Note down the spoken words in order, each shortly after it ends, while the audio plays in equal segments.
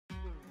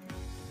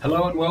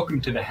Hello and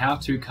welcome to the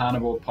To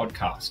Carnivore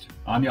podcast.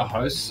 I'm your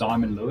host,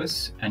 Simon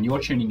Lewis, and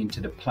you're tuning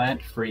into the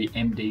Plant-Free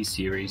MD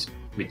series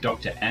with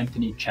Dr.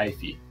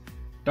 AnthonyChaffee.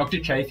 Dr.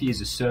 Chaffee is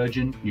a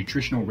surgeon,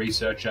 nutritional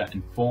researcher,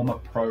 and former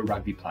pro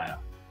rugby player.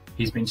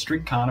 He's been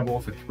strict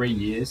carnivore for 3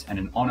 years and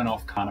an on and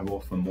off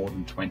carnivore for more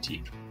than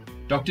 20.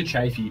 Dr.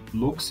 Chaffee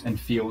looks and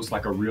feels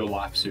like a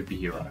real-life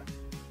superhero.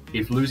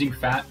 If losing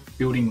fat,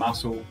 building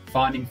muscle,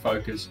 finding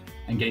focus,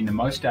 and getting the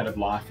most out of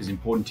life is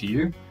important to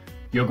you,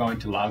 you're going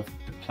to love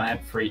the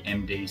Plant-Free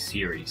MD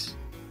series.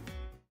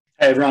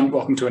 Hey everyone,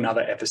 welcome to another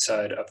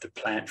episode of the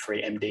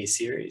Plant-Free MD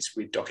series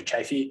with Dr.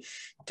 Chaffee.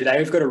 Today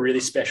we've got a really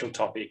special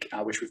topic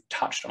which we've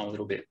touched on a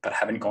little bit but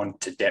haven't gone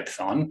to depth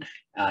on.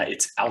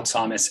 It's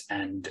Alzheimer's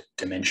and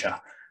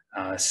dementia.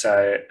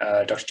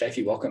 Dr.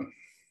 Chaffee, welcome.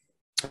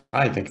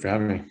 Hi, thank you for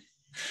having me.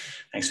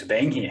 Thanks for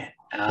being here.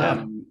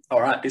 All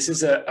right, this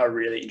is a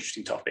really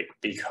interesting topic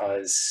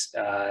because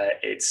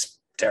it's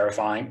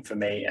terrifying for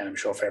me, and I'm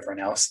sure for everyone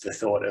else, the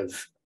thought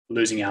of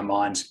losing our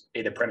minds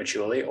either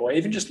prematurely or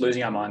even just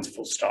losing our minds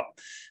full stop,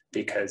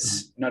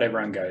 because not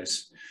everyone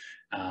goes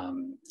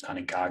kind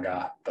of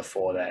gaga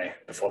before they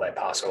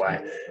pass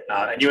away.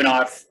 And you and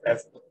I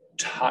have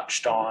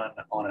touched on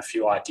a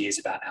few ideas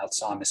about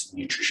Alzheimer's and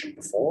nutrition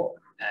before.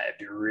 It'd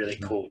be really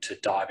cool to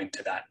dive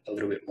into that a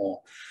little bit more.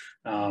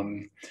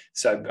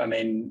 So, I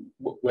mean,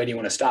 where do you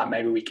want to start?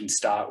 Maybe we can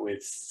start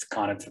with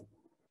kind of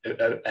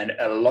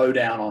a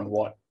lowdown on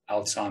what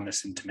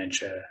Alzheimer's and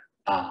dementia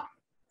are.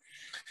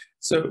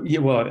 So, yeah,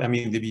 well, I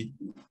mean, there'd be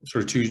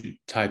sort of two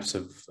types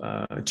of,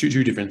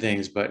 two different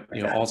things, but,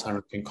 you know,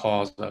 Alzheimer's can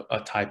cause a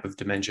type of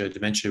dementia.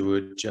 Dementia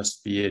would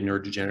just be a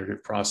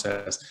neurodegenerative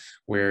process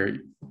where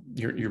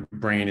your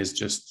brain is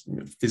just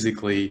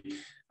physically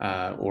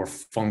or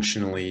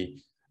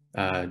functionally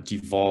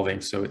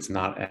devolving, so it's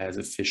not as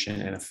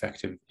efficient and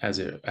effective as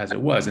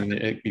it was, and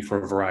it could be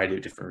for a variety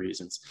of different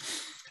reasons.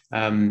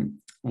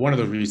 One of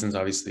the reasons,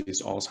 obviously,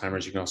 is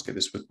Alzheimer's. You can also get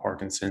this with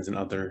Parkinson's and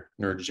other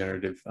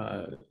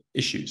neurodegenerative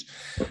issues.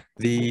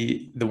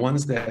 The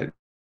ones that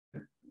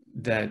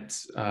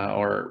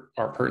are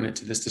pertinent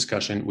to this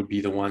discussion would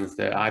be the ones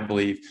that I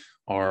believe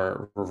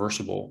are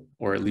reversible,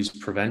 or at least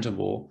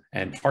preventable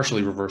and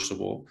partially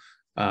reversible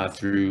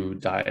through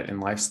diet and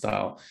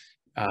lifestyle.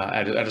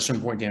 At a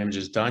certain point, damage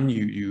is done.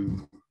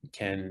 You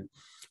can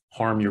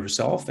harm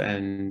yourself,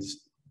 and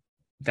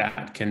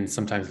that can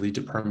sometimes lead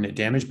to permanent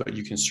damage, but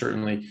you can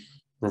certainly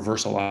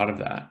reverse a lot of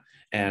that.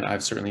 And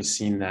I've certainly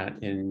seen that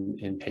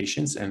in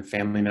patients and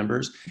family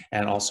members.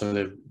 And also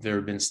there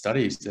have been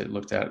studies that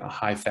looked at a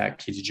high-fat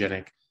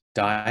ketogenic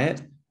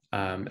diet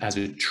as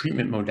a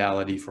treatment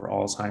modality for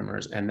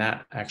Alzheimer's. And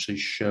that actually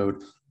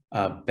showed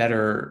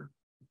better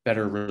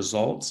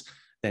results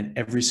than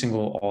every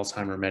single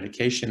Alzheimer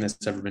medication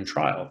that's ever been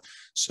trialed.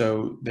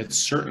 So that's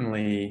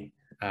certainly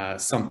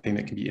something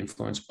that can be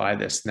influenced by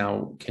this.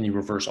 Now, can you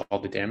reverse all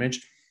the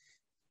damage?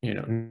 You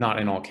know, not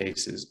in all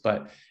cases,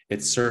 but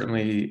it's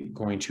certainly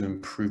going to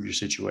improve your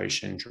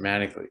situation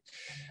dramatically.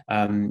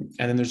 And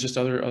then there's just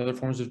other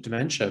forms of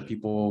dementia.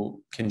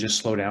 People can just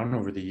slow down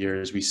over the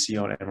years. We see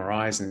on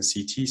MRIs and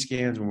CT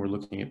scans when we're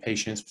looking at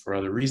patients for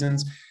other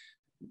reasons.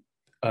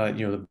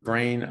 You know, the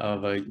brain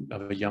of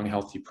a young,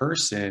 healthy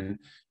person,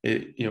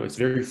 it's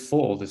very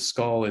full. The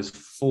skull is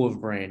full of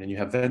brain, and you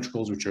have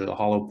ventricles, which are the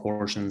hollow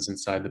portions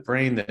inside the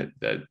brain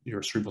that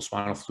your cerebral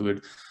spinal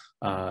fluid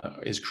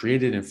is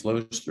created and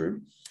flows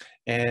through.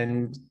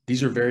 And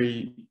these are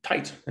very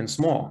tight and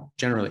small,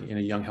 generally, in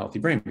a young, healthy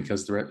brain,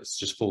 because the rest is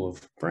just full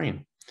of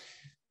brain.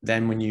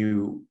 Then when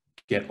you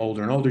get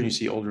older and older, and you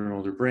see older and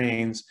older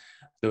brains,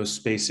 those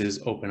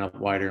spaces open up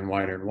wider and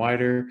wider and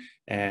wider.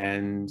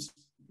 And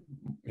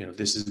you know,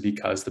 this is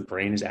because the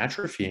brain is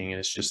atrophying, and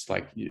it's just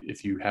like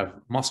if you have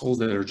muscles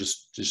that are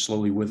just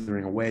slowly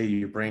withering away,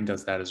 your brain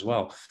does that as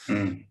well.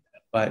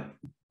 But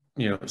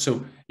you know,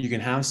 so you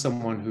can have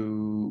someone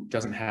who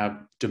doesn't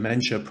have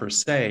dementia per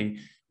se,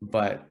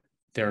 but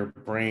their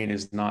brain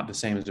is not the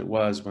same as it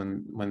was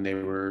when they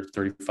were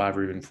 35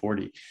 or even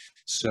 40.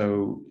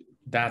 So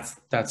that's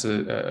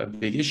a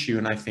big issue,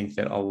 and I think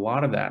that a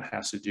lot of that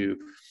has to do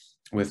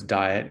with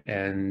diet,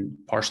 and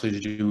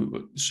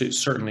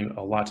certainly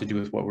a lot to do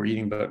with what we're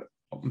eating, but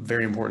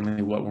very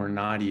importantly, what we're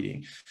not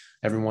eating.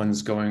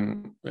 Everyone's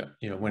going,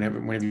 you know,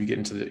 whenever you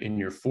get in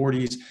your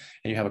 40s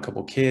and you have a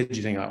couple kids,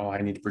 you think, oh, I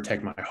need to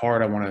protect my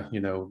heart. I want to, you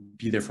know,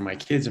 be there for my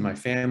kids and my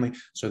family.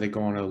 So they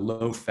go on a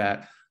low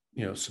fat,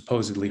 you know,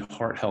 supposedly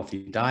heart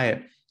healthy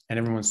diet, and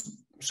everyone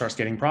starts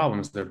getting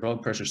problems. Their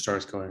blood pressure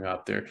starts going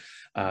up.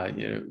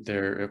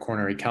 Their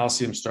coronary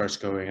calcium starts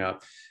going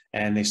up,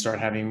 and they start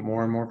having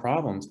more and more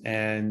problems.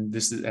 And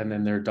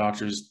then their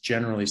doctors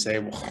generally say,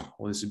 well,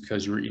 this is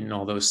because you were eating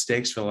all those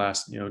steaks for the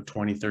last,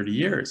 20, 30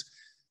 years.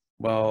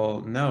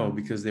 Well, no,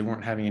 because they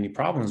weren't having any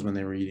problems when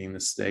they were eating the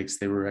steaks.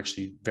 They were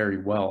actually very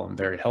well and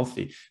very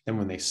healthy. Then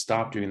when they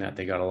stopped doing that,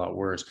 they got a lot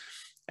worse.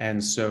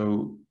 And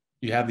so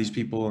you have these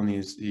people in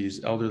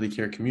these elderly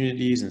care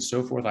communities and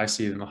so forth. I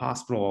see it in the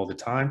hospital all the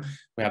time.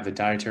 We have the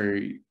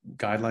dietary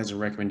guidelines and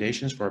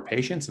recommendations for our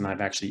patients, and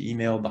I've actually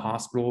emailed the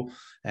hospital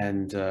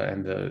and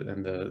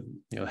the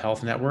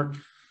health network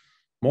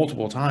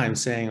multiple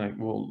times saying like,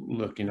 well,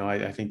 look,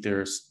 I think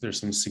there's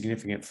some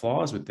significant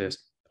flaws with this,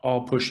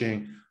 all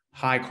pushing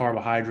high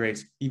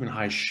carbohydrates, even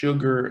high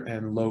sugar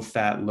and low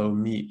fat, low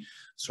meat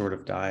sort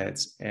of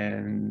diets.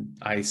 And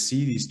I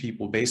see these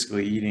people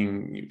basically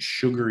eating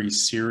sugary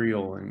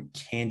cereal and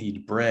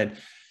candied bread.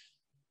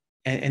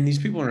 And these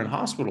people are in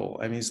hospital.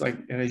 I mean, it's like,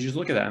 and I just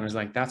look at that and it's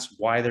like, that's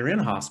why they're in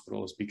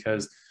hospitals,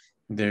 because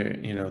they've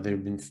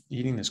been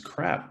eating this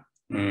crap.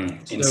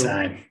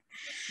 Insane.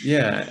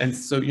 Yeah. And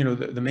so,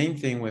 the main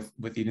thing with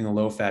eating a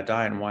low fat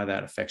diet and why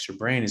that affects your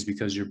brain is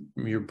because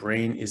your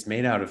brain is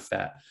made out of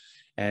fat.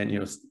 And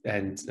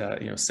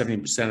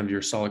 70% of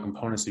your solid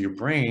components of your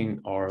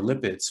brain are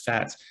lipids,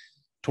 fats.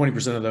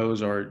 20% of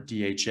those are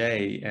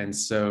DHA, and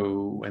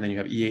then you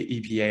have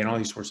EPA and all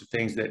these sorts of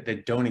things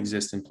that don't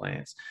exist in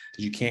plants,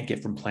 that you can't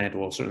get from plant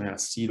oil, certainly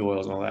not seed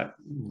oils and all that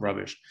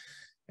rubbish.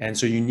 And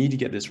so you need to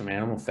get this from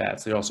animal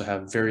fats. They also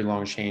have very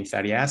long chain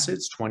fatty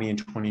acids, 20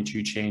 and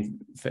 22 chain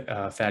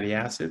fatty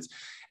acids.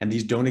 And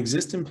these don't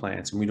exist in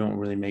plants, and we don't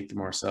really make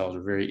them ourselves.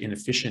 We're very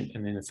inefficient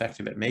and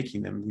ineffective at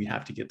making them. We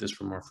have to get this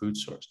from our food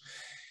source.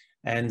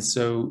 And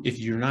so if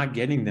you're not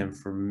getting them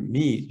from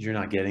meat, you're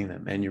not getting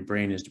them, and your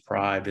brain is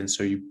deprived. And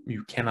so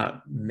you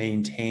cannot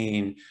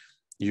maintain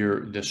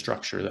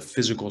the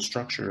physical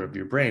structure of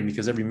your brain,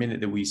 because every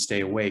minute that we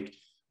stay awake,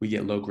 we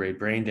get low-grade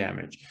brain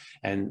damage.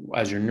 And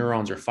as your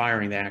neurons are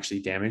firing, they actually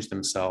damage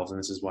themselves. And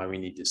this is why we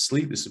need to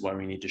sleep. This is why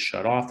we need to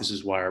shut off. This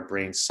is why our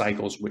brain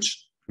cycles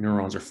which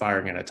neurons are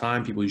firing at a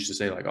time. People used to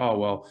say like, oh,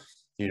 well,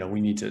 we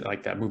need to,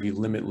 like that movie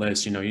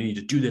Limitless, you need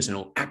to do this and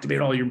it'll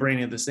activate all your brain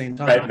at the same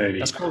time. Great movie.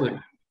 That's called it.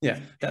 Yeah,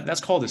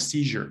 that's called a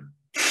seizure,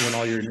 when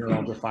all your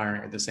neurons are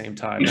firing at the same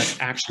time. That's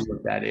actually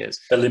what that is.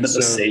 The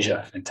limitless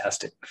seizure.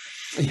 Fantastic.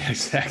 Yeah,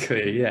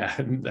 exactly. Yeah.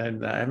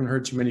 And I haven't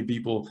heard too many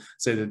people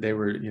say that they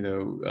were,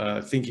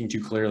 thinking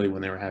too clearly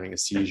when they were having a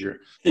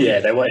seizure. Yeah,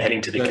 they weren't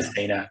heading to the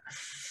casino.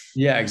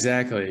 Yeah,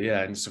 exactly.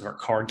 Yeah. And start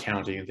card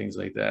counting and things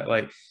like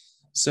that.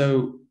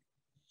 So,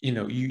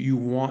 you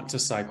want to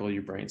cycle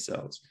your brain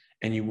cells,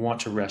 and you want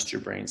to rest your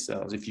brain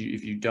cells. If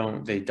you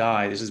don't, they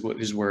die. This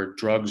is where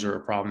drugs are a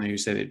problem. You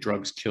say that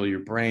drugs kill your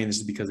brain. This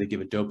is because they give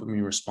a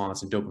dopamine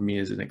response, and dopamine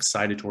is an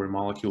excitatory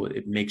molecule.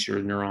 It makes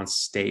your neurons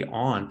stay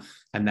on,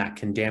 and that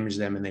can damage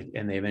them, and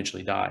they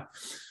eventually die.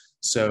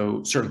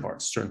 So certain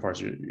parts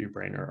of your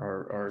brain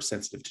are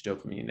sensitive to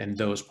dopamine, and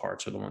those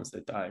parts are the ones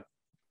that die.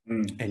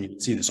 And you can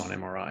see this on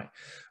MRI.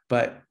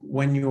 But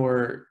when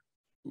you're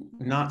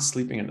not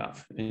sleeping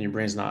enough and your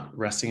brain's not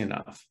resting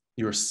enough,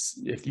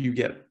 if you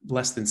get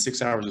less than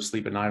 6 hours of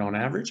sleep a night on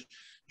average,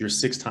 you're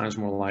 6 times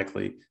more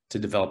likely to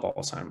develop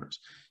Alzheimer's.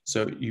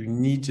 So you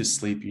need to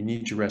sleep, you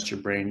need to rest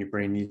your brain. Your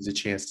brain needs a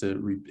chance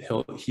to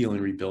heal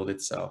and rebuild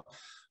itself,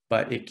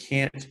 but it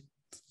can't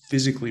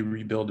physically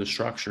rebuild the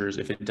structures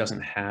if it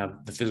doesn't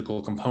have the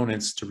physical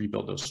components to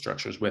rebuild those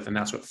structures with. And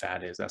that's what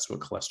fat is, that's what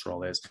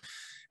cholesterol is.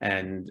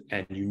 And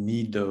you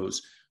need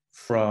those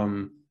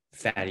from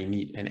fatty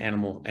meat and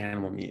animal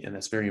meat, and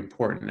that's very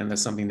important. And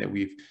that's something that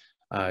we've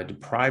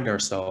deprived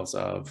ourselves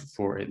of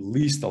for at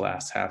least the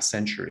last half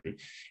century,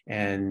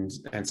 and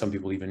some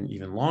people even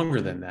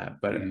longer than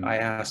that. But I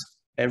ask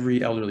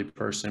every elderly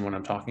person when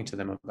I'm talking to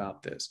them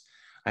about this,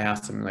 I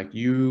ask them, like,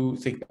 you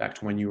think back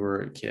to when you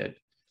were a kid.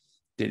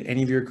 Did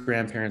any of your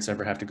grandparents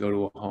ever have to go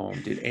to a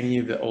home? Did any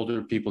of the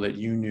older people that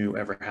you knew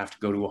ever have to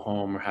go to a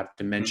home or have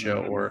dementia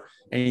or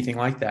anything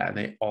like that? And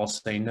they all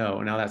say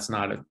no. Now, that's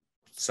not a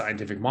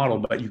scientific model,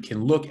 but you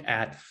can look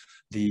at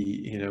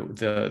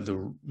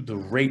the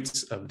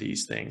rates of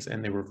these things,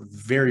 and they were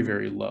very,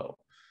 very low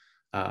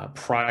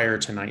prior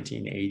to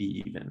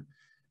 1980 even.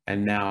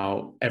 And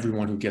now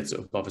everyone who gets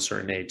above a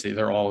certain age,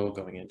 they're all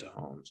going into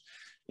homes.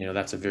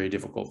 That's a very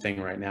difficult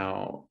thing right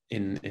now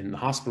in the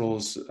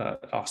hospitals,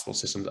 hospital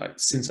systems.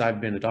 Since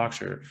I've been a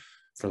doctor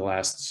for the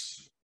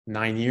last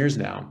 9 years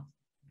now,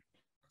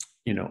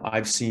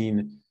 I've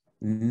seen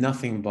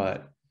nothing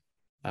but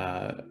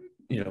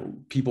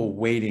people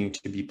waiting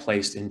to be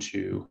placed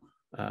into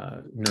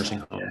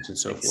nursing homes and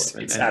so forth.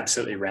 It's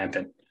absolutely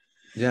rampant.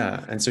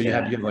 Yeah. And so you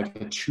have like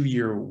a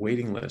 2-year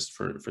waiting list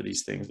for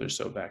these things. They're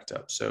so backed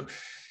up. So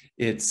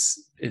it's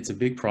a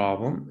big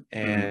problem,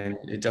 and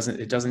it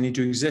doesn't need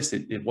to exist.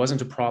 It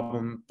wasn't a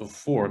problem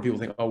before. People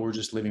think, oh, we're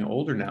just living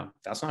older now.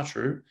 That's not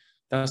true.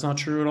 That's not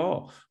true at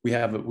all. We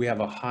have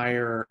a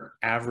higher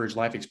average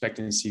life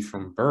expectancy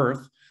from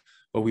birth,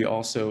 but we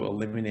also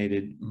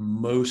eliminated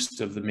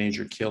most of the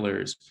major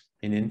killers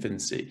in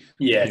infancy.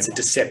 Yeah, it's a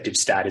deceptive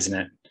stat, isn't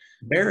it?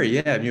 Very,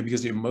 yeah.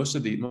 Because most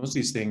of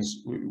these things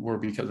were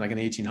because, like in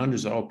the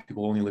 1800s,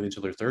 people only live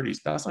until their 30s.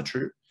 That's not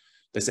true.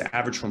 The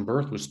average from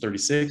birth was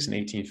 36 in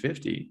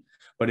 1850,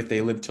 but if they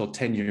lived till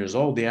 10 years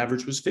old, the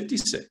average was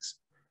 56.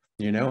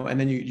 you know, and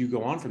then you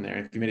go on from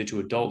there. If you made it to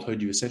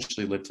adulthood, you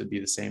essentially live to be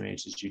the same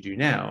age as you do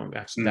now.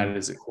 Actually, that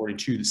is according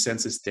to the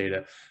census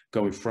data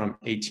going from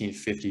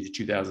 1850 to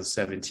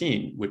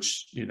 2017,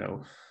 which, you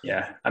know.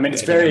 Yeah. I mean,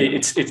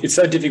 it's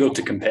so difficult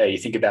to compare. You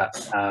think about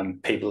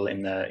people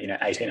in the,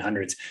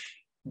 1800s,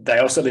 they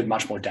also lived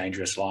much more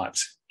dangerous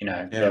lives. You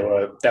know,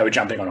 they were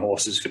jumping on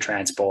horses for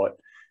transport.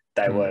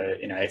 They were,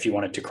 if you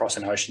wanted to cross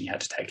an ocean, you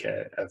had to take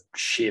a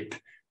ship.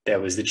 There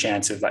was the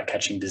chance of like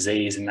catching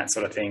disease and that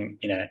sort of thing,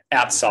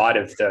 outside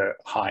of the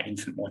high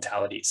infant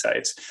mortality. So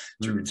it's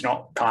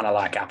not kind of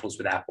like apples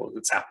with apples,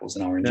 it's apples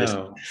and oranges.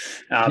 No.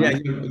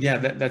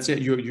 That's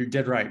it. You're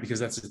dead right, because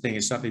that's the thing.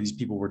 It's not that these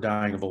people were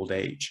dying of old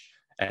age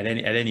at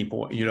any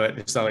point.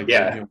 It's not like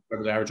the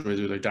average was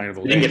they're dying of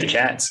old age. Didn't get the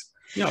chance.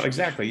 No,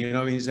 exactly.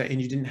 And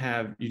you didn't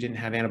have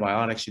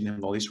antibiotics, you didn't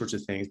have all these sorts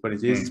of things. But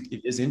it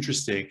is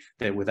interesting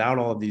that without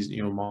all of these,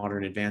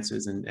 modern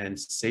advances and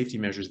safety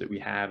measures that we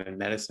have and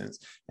medicines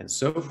and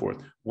so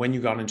forth, when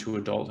you got into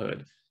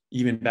adulthood,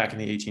 even back in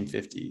the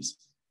 1850s,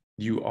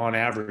 you on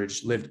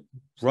average lived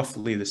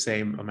roughly the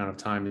same amount of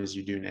time as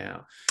you do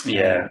now.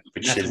 Yeah,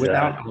 which is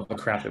without all the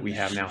crap that we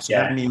have now. So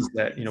that means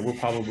that, we're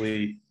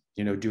probably,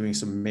 doing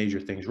some major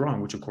things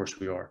wrong, which of course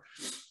we are.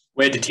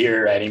 We're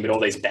deteriorating, but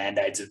all these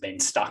band-aids have been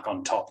stuck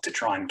on top to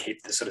try and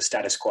keep the sort of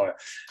status quo,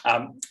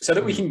 so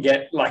that we can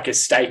get like a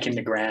stake in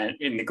the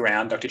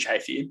ground. Dr.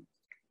 Chaffee,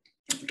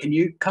 can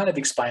you kind of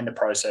explain the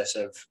process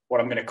of what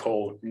I'm going to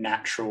call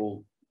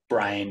natural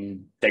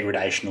brain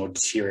degradation or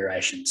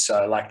deterioration?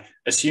 So like,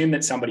 assume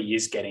that somebody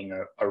is getting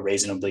a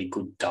reasonably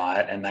good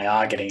diet and they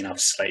are getting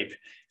enough sleep,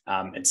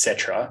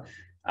 etc.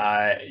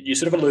 You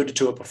sort of alluded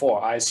to it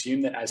before. I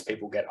assume that as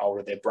people get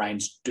older, their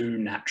brains do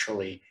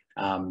naturally,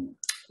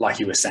 like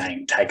you were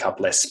saying, take up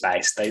less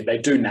space. They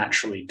do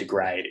naturally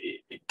degrade.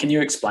 Can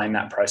you explain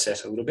that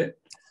process a little bit?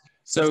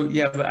 So,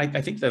 but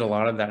I think that a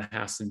lot of that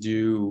has to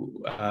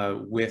do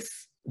with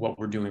what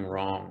we're doing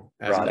wrong,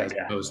 as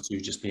opposed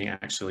to just being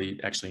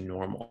actually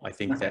normal. I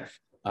think that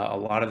a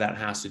lot of that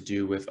has to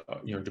do with,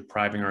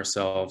 depriving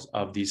ourselves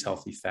of these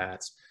healthy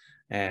fats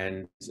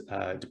and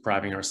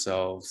depriving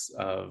ourselves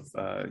of,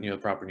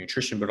 proper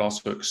nutrition, but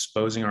also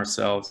exposing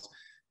ourselves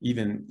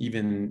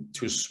even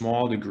to a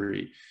small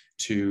degree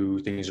to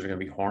things that are going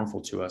to be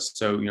harmful to us.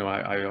 So,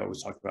 I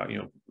always talk about,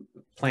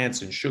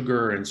 plants and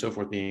sugar and so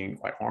forth being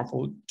quite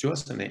harmful to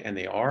us, and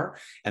they are,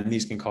 and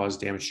these can cause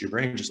damage to your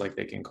brain, just like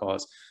they can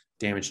cause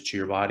damage to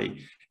your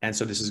body. And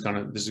so this is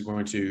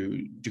going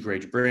to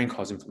degrade your brain,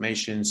 cause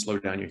inflammation, slow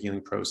down your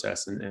healing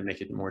process, and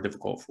make it more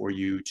difficult for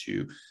you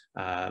to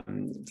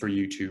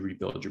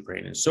rebuild your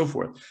brain and so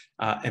forth.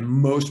 And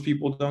most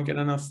people don't get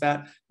enough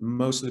fat.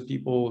 Most of the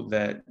people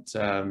that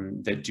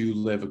do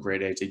live a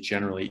great age, they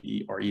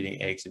generally are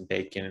eating eggs and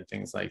bacon and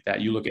things like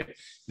that. You look at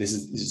this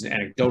is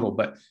anecdotal,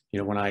 but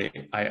when I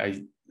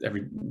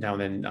every now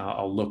and then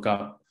I'll look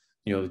up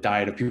the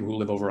diet of people who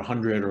live over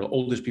 100 or the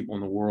oldest people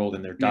in the world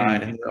and their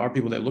diet. And there are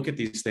people that look at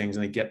these things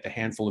and they get the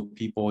handful of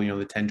people,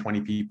 the 10,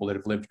 20 people that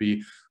have lived to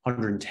be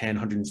 110,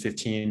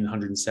 115,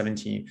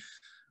 117.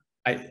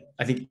 I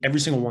think every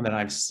single one that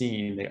I've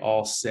seen, they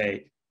all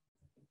say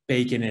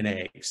bacon and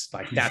eggs.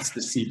 Like, that's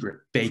the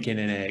secret, bacon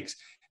and eggs.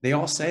 They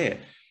all say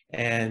it.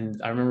 And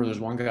I remember there's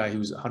one guy who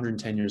was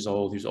 110 years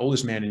old. He was the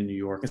oldest man in New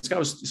York. This guy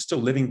was still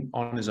living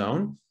on his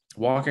own,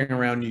 walking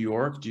around New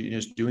York,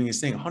 just doing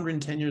his thing,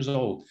 110 years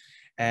old.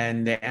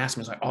 And they asked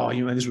him, it's like, oh,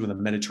 this was when the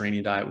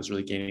Mediterranean diet was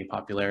really gaining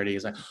popularity.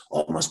 It's like,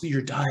 oh, it must be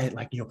your diet.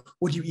 Like,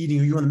 what are you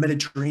eating? Are you on the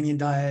Mediterranean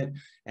diet?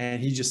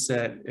 And he just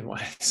said, what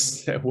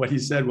he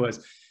said was,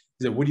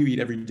 he said, what do you eat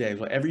every day?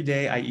 Well, every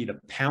day I eat a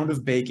pound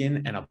of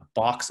bacon and a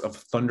box of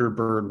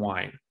Thunderbird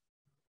wine,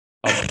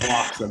 a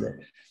box of it.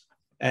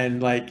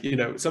 And like,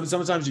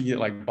 sometimes you get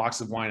like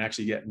boxes of wine,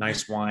 actually get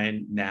nice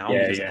wine now.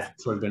 Because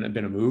it's sort of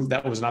been a move.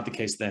 That was not the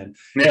case then.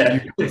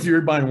 Yeah. If you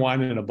were buying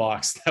wine in a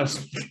box, that was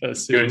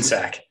because it was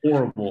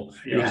horrible.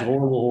 Yeah. It was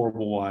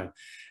horrible wine.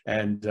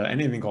 And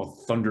anything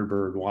called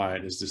Thunderbird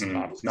wine is just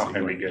not going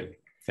to be good.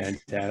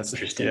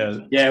 Fantastic.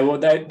 Yeah. Well,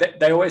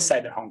 they always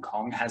say that Hong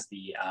Kong has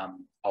the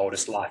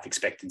oldest life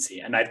expectancy,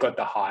 and they've got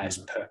the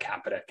highest per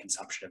capita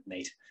consumption of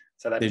meat.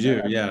 So they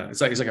do, It's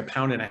like a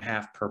pound and a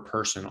half per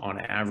person on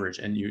average,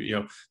 and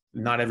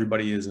not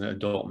everybody is an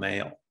adult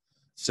male.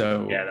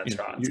 So that's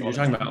right. You're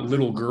talking about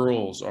little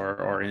girls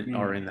are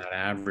in that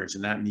average,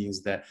 and that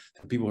means that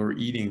the people who are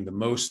eating the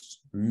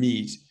most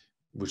meat,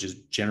 which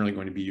is generally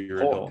going to be your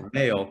adult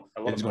male,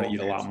 is going to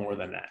eat a lot more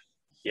than that.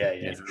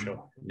 Yeah, for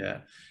sure. Yeah,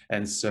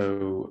 and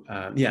so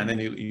and then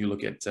you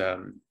look at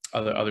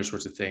other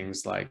sorts of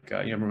things like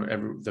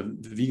the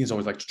vegans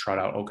always like to trot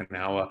out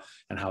Okinawa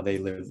and how they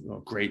live a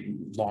great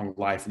long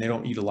life, and they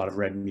don't eat a lot of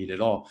red meat at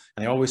all.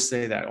 And they always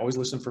say that, always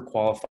listen for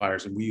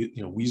qualifiers and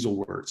weasel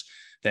words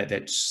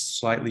that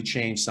slightly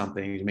change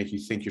something to make you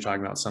think you're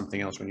talking about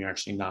something else when you're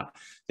actually not.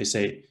 They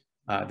say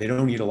they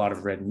don't eat a lot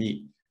of red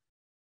meat.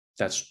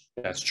 That's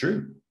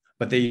true,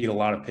 but they eat a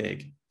lot of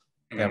pig.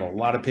 They have a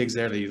lot of pigs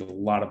there. They eat a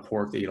lot of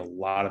pork. They eat a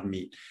lot of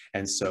meat,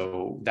 and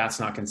so that's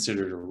not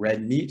considered a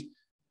red meat.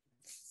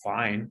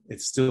 fine.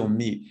 It's still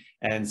meat.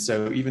 And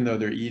so even though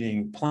they're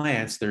eating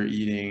plants that,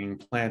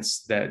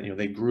 you know,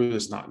 they grew,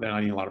 they're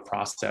not eating a lot of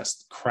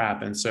processed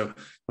crap. And so one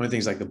of the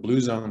things like the Blue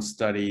Zone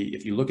study,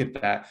 if you look at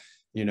that,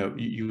 you know,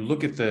 you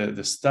look at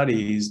the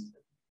studies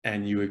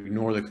and you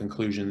ignore the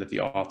conclusion that the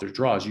author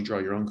draws, you draw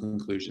your own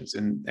conclusions.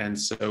 And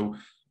so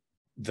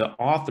the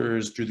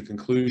authors drew the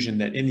conclusion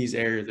that in these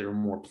areas that are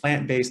more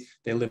plant-based,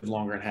 they lived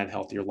longer and had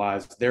healthier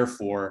lives.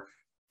 Therefore,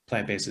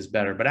 plant-based is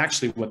better. But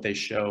actually what they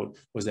showed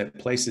was that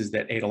places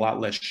that ate a lot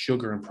less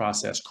sugar and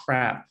processed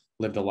crap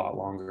lived a lot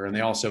longer. And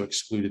they also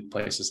excluded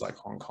places like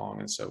Hong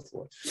Kong and so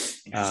forth.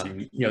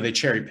 You know, they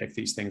cherry pick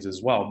these things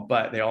as well,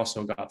 but they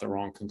also got the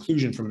wrong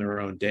conclusion from their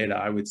own data,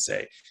 I would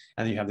say.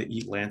 And then you have the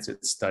Eat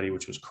Lancet study,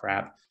 which was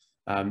crap.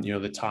 You know,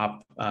 the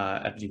top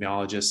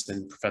epidemiologist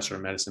and professor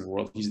of medicine in the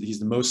world, he's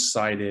the most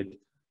cited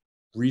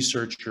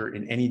researcher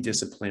in any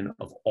discipline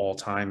of all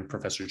time,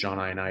 Professor John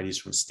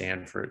Ioannidis from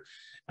Stanford.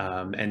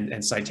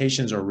 And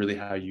citations are really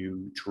how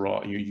you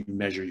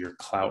measure your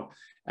clout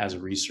as a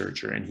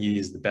researcher. And he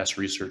is the best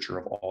researcher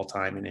of all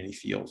time in any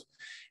field.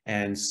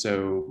 And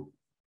so,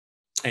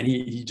 and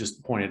he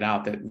just pointed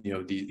out that, you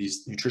know,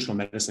 these nutritional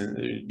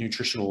medicine,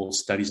 nutritional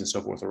studies and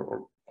so forth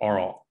are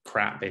all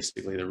crap,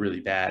 basically. They're really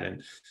bad.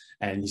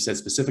 And he said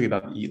specifically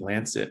about the Eat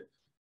Lancet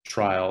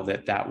trial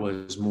that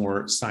was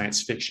more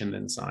science fiction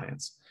than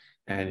science.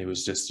 And it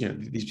was just, you know,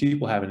 these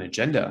people have an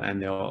agenda,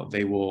 and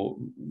they will,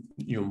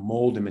 you know,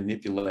 mold and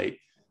manipulate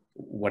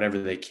whatever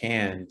they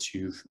can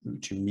to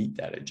meet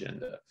that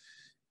agenda.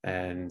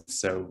 And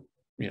so,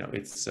 you know,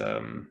 it's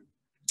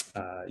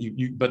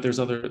but there's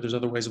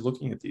other ways of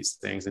looking at these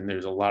things, and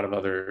there's a lot of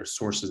other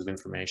sources of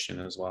information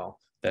as well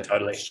that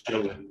totally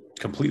show a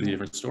completely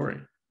different story.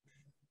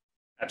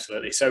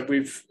 Absolutely.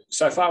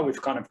 So far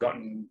we've kind of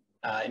gotten,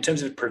 in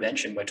terms of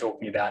prevention, we're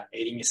talking about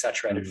eating your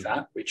saturated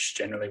fat, which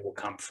generally will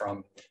come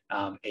from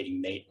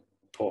eating meat,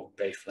 pork,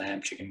 beef,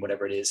 lamb, chicken,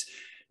 whatever it is,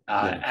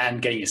 and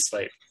getting your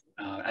sleep.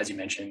 As you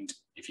mentioned,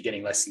 if you're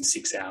getting less than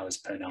 6 hours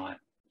per night,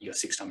 you're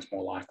 6 times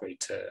more likely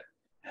to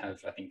have,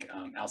 I think,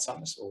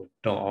 Alzheimer's or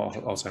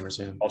Alzheimer's.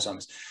 Yeah.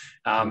 Alzheimer's.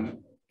 All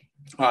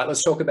right,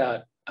 let's talk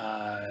about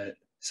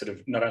sort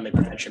of not only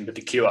prevention but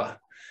the cure.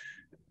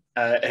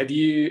 Have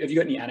you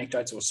got any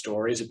anecdotes or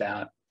stories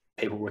about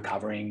people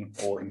recovering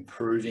or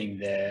improving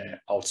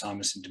their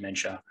Alzheimer's and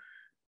dementia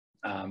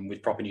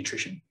with proper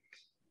nutrition?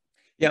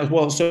 Yeah,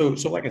 well, so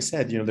like I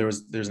said, you know,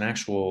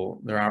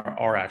 there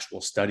are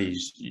actual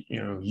studies,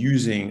 you know,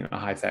 using a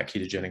high-fat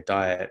ketogenic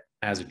diet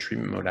as a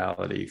treatment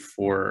modality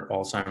for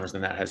Alzheimer's,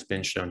 and that has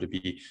been shown to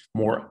be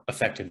more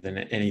effective than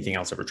anything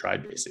else ever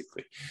tried,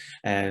 basically.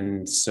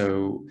 And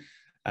so,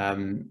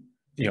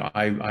 you know,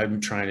 I'm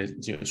trying to,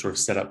 you know, sort of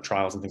set up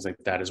trials and things like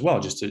that as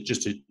well, just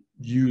to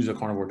use a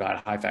carnivore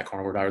diet, high-fat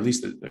carnivore diet, or at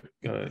least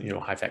you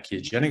know, high-fat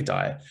ketogenic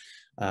diet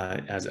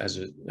as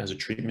a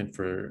treatment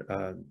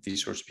for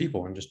these sorts of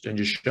people, and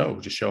just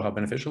show how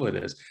beneficial it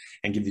is,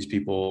 and give these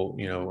people,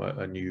 you know,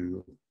 a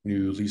new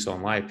lease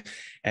on life.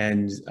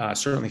 And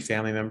certainly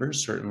family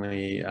members,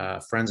 certainly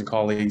friends and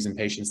colleagues and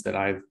patients that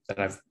I've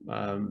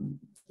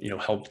you know,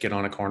 helped get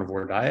on a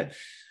carnivore diet,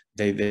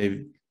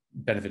 they've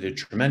benefited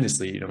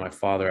tremendously. You know, my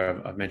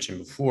father, I've mentioned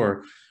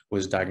before,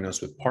 was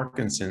diagnosed with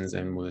Parkinson's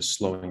and was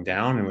slowing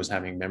down and was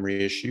having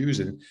memory issues.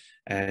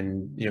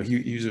 And you know,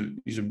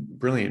 he's a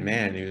brilliant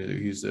man.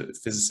 He's a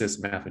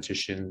physicist,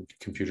 mathematician,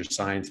 computer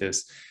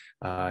scientist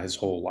his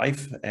whole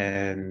life.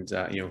 And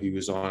you know, he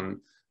was on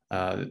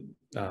a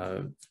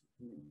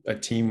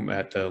team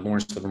at the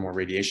Lawrence Livermore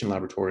Radiation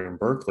Laboratory in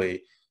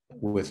Berkeley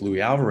with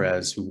Louis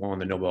Alvarez, who won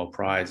the Nobel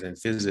Prize in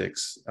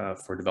physics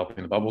for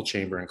developing the bubble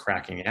chamber and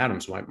cracking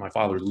atoms. So my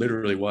father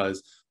literally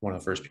was one of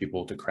the first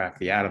people to crack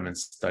the atom and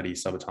study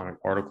subatomic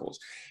particles.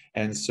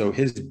 And so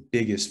his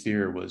biggest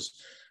fear was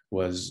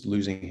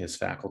losing his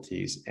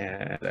faculties,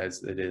 and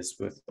as it is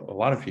with a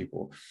lot of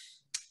people.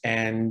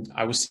 And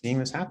I was seeing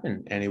this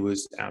happen, and it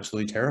was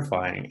absolutely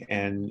terrifying.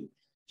 And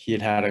he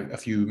had a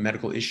few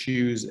medical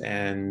issues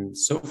and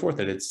so forth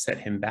that had set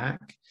him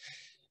back.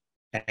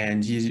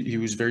 And he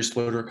was very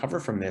slow to recover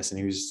from this. And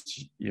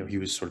he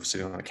was sort of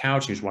sitting on the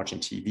couch. He was watching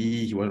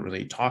TV. He wasn't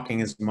really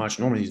talking as much.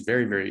 Normally, he's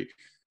very, very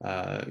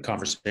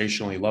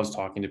conversational. He loves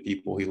talking to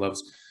people. He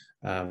loves,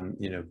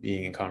 you know,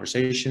 being in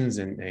conversations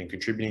and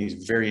contributing.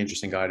 He's a very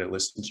interesting guy to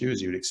listen to,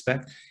 as you would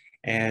expect.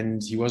 And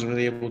he wasn't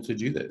really able to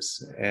do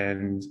this.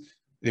 And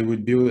it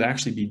would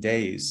actually be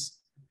days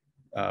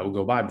would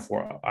go by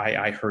before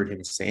I heard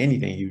him say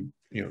anything. He,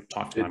 you know,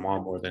 talked to my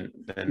mom more than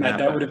Matt,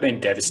 that would have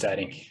been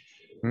devastating.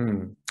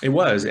 It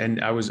was,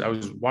 and I was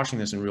watching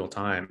this in real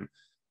time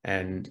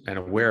and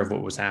aware of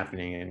what was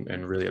happening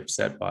and really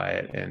upset by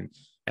it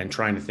and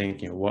trying to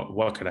think, you know,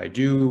 what could I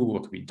do?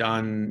 What could be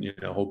done? You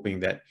know, hoping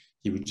that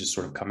he would just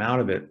sort of come out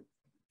of it.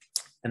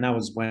 And that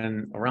was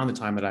around the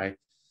time that I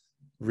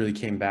really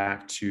came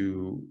back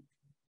to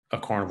a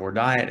carnivore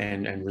diet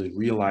and really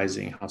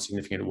realizing how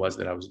significant it was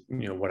that I was,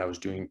 you know, what I was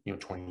doing, you know,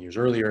 20 years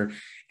earlier,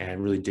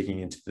 and really digging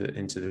into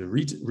the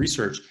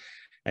research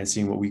and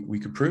seeing what we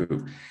could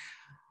prove.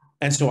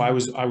 And so I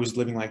was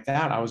living like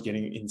that. I was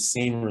getting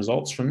insane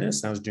results from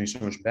this. And I was doing so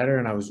much better.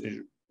 And I was,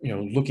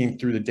 looking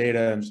through the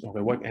data and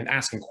and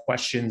asking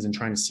questions and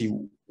trying to see,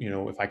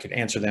 if I could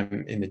answer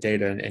them in the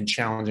data, and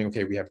challenging,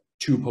 okay, we have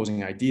two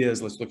opposing ideas.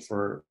 Let's look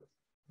for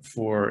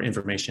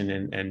information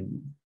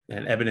and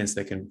evidence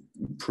that can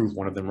prove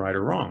one of them right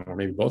or wrong, or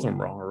maybe both of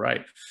them wrong or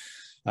right,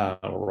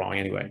 or wrong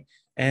anyway.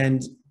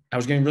 And I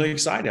was getting really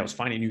excited. I was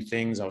finding new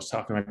things. I was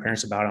talking to my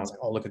parents about it. I was like,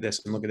 oh, look at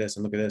this and look at this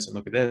and look at this and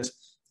look at this.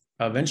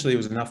 Eventually, it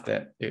was enough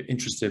that it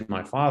interested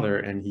my father,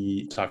 and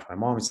he talked to my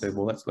mom and said,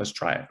 well, let's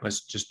try it.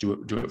 Let's just do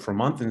it for a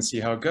month and see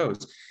how it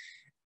goes.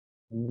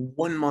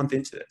 1 month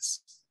into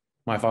this,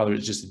 my father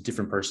was just a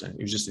different person.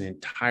 He was just an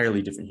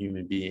entirely different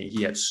human being.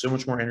 He had so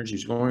much more energy. He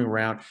was going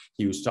around.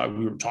 We were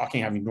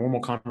talking, having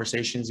normal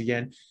conversations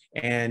again.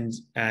 And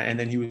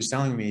then he was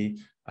telling me,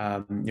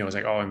 I was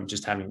like, oh, I'm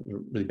just having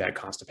really bad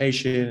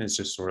constipation. It's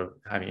just sort of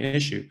having an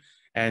issue.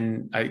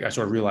 And I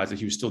sort of realized that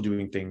he was still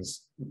doing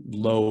things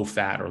low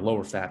fat or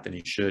lower fat than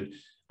he should,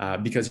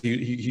 because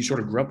he sort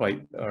of grew up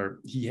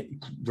he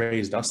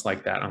raised us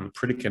like that on the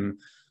Pritikin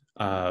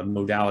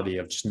modality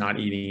of just not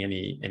eating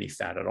any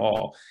fat at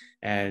all.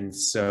 And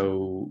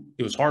so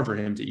it was hard for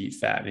him to eat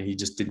fat, and he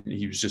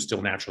was just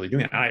still naturally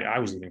doing it. I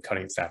was even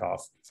cutting fat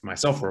off for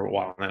myself for a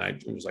while. And then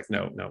I was like,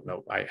 no,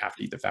 I have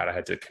to eat the fat. I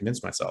had to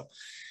convince myself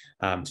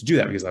to do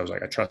that, because I was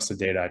like, I trust the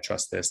data. I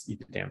trust this, eat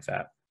the damn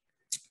fat.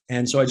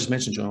 And so I just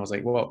mentioned to him, I was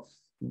like, well,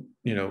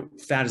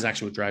 fat is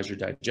actually what drives your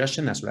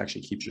digestion. That's what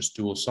actually keeps your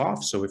stool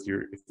soft. So if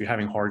you're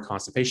having hard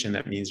constipation,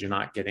 that means you're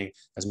not getting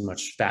as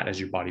much fat as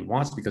your body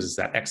wants, because it's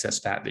that excess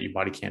fat that your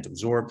body can't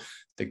absorb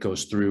that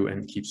goes through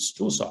and keeps the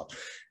stool soft.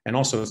 And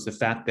also it's the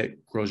fat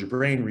that grows your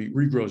brain,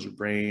 regrows your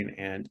brain,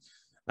 and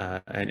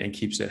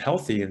keeps it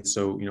healthy. And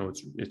so,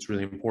 it's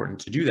really important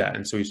to do that.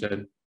 And so he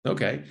said,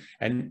 okay.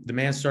 And the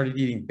man started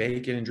eating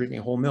bacon and drinking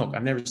whole milk.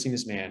 I've never seen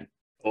this man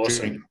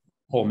drink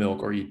whole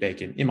milk or eat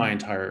bacon in my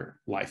entire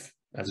life,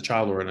 as a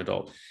child or an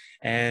adult.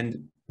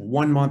 And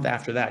 1 month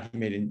after that, he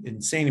made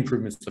insane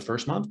improvements the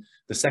first month.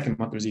 The second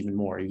month was even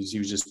more. He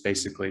was just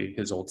basically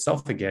his old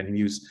self again. And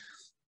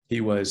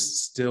he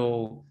was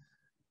still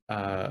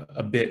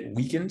a bit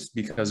weakened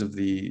because of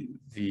the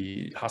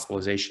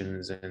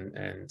hospitalizations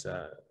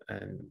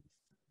and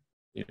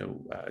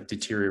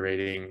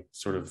deteriorating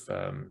sort of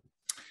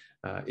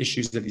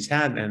issues that he's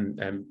had,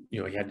 and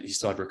he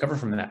still had to recover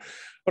from that.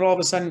 But all of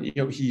a sudden,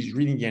 he's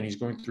reading again. He's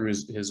going through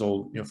his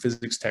old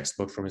physics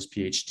textbook from his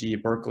PhD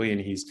at Berkeley, and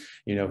he's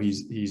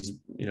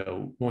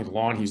mowing the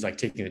lawn. He's like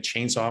taking a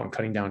chainsaw and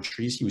cutting down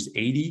trees. He was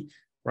 80,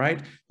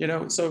 right?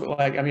 So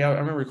like, I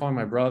remember calling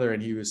my brother,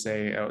 and he was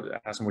saying, I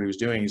asked him what he was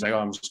doing. He's like, oh,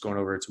 I'm just going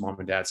over to mom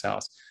and dad's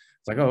house.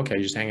 It's like, oh, okay,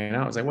 you're just hanging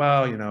out. I was like,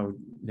 well,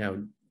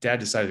 dad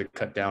decided to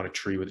cut down a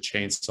tree with a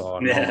chainsaw,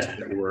 and mom was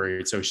very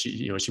worried. So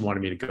she wanted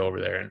me to go over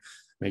there and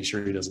make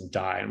sure he doesn't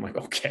die. I'm like,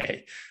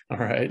 okay, all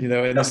right.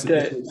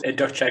 And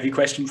Dr. Chaffee,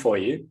 question for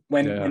you.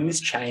 When this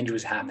change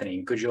was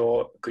happening, could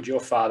your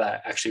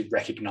father actually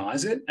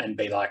recognize it and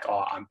be like,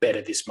 oh, I'm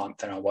better this month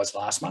than I was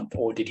last month?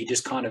 Or did he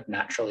just kind of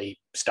naturally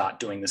start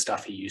doing the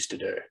stuff he used to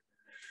do?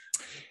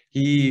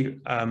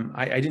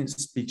 I didn't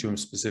speak to him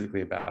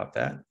specifically about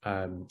that.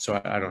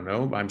 So I don't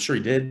know. I'm sure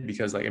he did,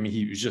 because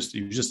he was just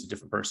a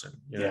different person,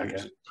 he was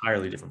an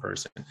entirely different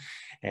person.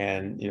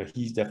 And,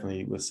 he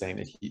definitely was saying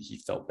that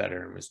he felt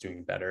better and was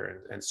doing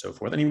better and so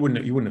forth. And he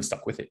wouldn't have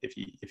stuck with it if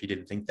he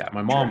didn't think that.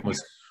 My mom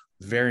was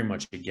very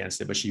much against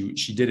it, but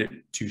she did it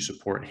to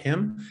support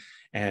him.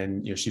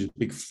 And, she's a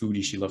big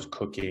foodie. She loves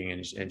cooking,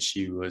 and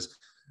she was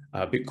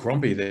a bit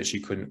grumpy that she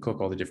couldn't cook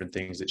all the different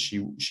things that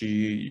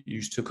she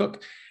used to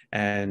cook.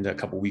 And a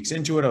couple of weeks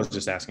into it, I was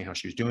just asking how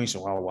she was doing.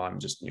 So, well, I'm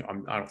just,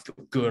 I don't feel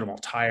good. I'm all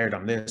tired.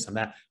 I'm this, I'm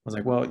that. I was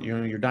like, well,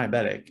 you're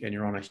diabetic, and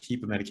you're on a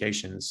heap of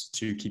medications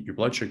to keep your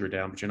blood sugar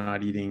down, but you're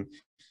not eating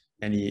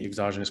any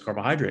exogenous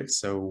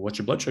carbohydrates. So what's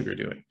your blood sugar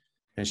doing?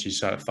 And she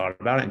sort of thought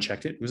about it and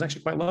checked it. It was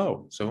actually quite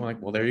low. So I'm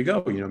like, well, there you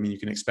go. You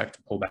can expect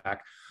to pull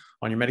back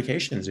on your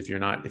medications if you're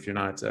not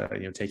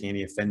taking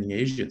any offending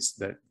agents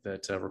that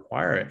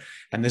require it.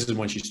 And this is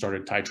when she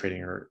started titrating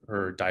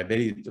her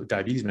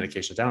diabetes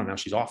medications down. Now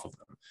she's off of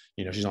them.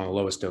 She's on the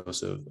lowest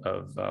dose of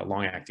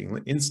long-acting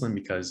insulin,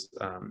 because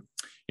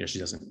she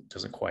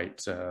doesn't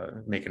quite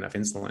make enough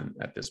insulin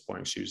at this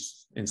point.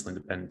 She's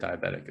insulin-dependent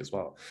diabetic as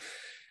well.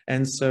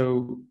 And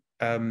so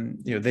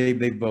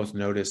they both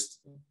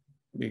noticed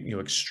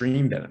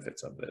extreme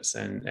benefits of this,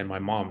 and my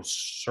mom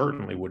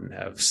certainly wouldn't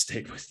have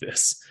stayed with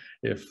this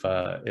if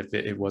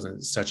it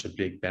wasn't such a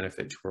big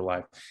benefit to her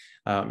life.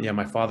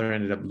 My father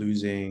ended up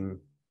losing,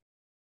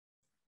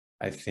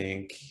 I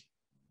think,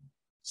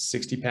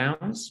 60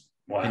 pounds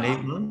in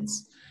 8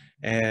 months,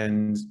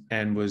 and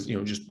was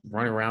just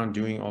running around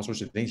doing all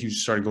sorts of things. He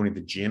started going to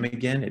the gym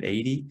again at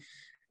 80.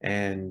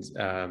 And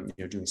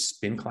doing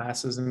spin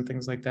classes and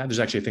things like that. There's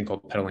actually a thing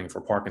called pedaling for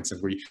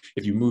Parkinson's, where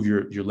if you move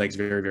your legs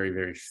very, very,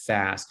 very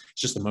fast, it's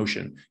just a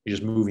motion. You're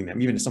just moving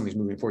them. Even if somebody's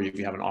moving for you, if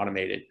you have an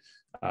automated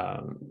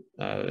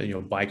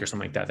bike or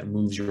something like that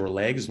moves your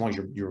legs, as long as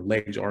your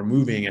legs are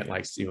moving at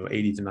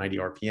 80 to 90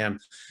 RPM,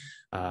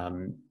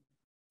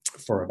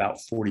 for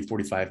about 40,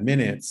 45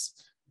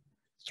 minutes,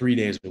 3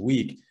 days a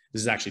week,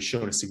 this has actually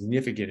shown a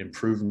significant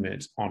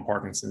improvement on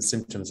Parkinson's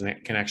symptoms, and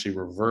it can actually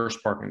reverse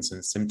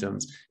Parkinson's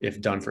symptoms if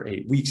done for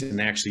 8 weeks,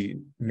 and actually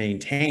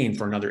maintain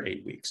for another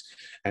 8 weeks.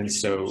 And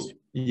so,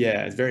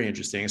 yeah, it's very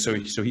interesting. So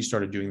he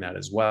started doing that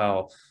as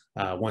well.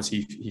 Once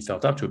he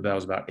felt up to it, but that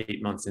was about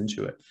 8 months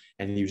into it,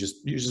 and he was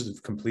just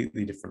a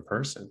completely different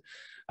person.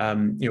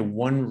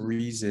 One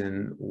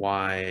reason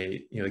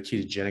why the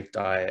ketogenic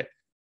diet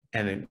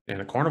and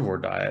a carnivore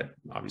diet,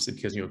 obviously,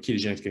 because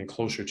ketogenic is getting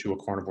closer to a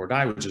carnivore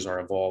diet, which is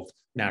our evolved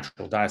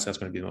natural diet, so that's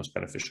going to be the most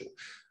beneficial.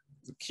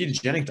 The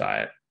ketogenic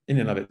diet, in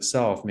and of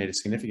itself, made a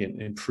significant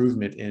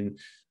improvement in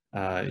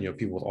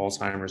people with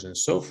Alzheimer's and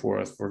so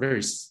forth for a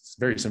very,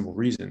 very simple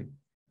reason.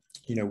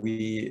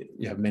 We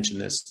have mentioned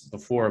this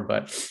before,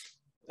 but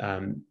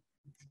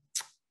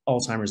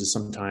Alzheimer's is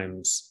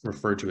sometimes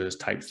referred to as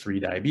type 3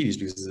 diabetes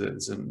because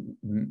it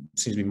seems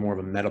to be more of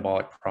a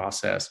metabolic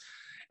process.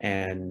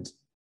 And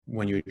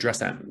when you address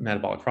that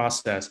metabolic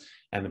process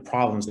and the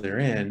problems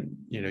therein,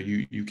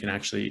 you can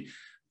actually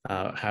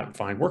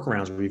find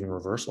workarounds or even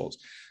reversals.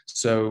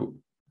 So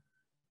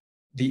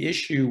the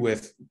issue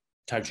with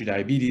type 2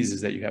 diabetes is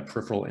that you have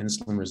peripheral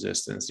insulin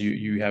resistance.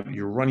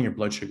 You're running your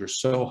blood sugar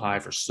so high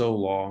for so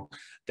long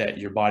that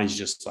your body's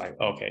just like,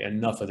 okay,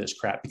 enough of this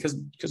crap, because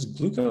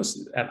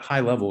glucose at high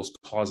levels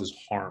causes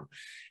harm.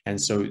 And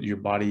so your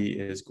body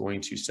is going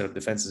to set up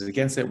defenses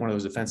against it. One of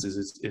those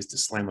defenses is to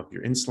slam up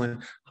your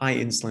insulin. High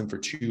insulin for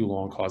too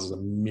long causes a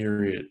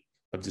myriad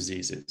of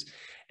diseases.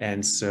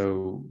 And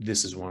so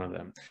this is one of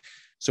them.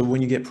 So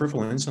when you get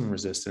peripheral insulin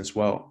resistance,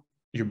 well,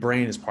 your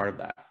brain is part of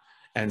that.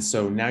 And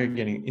so now you're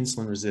getting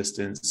insulin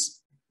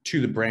resistance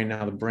to the brain.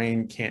 Now the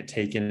brain can't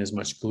take in as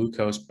much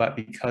glucose, but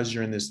because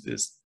you're in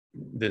this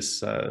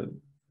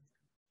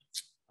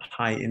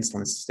high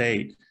insulin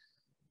state,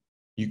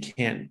 you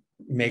can't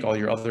make all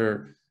your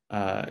other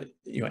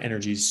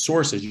energy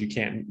sources. You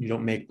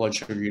don't make blood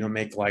sugar, you don't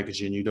make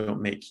glycogen, you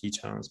don't make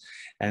ketones.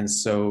 And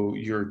so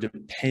you're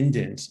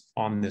dependent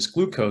on this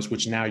glucose,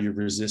 which now you're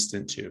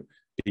resistant to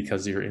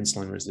because you're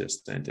insulin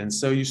resistant. And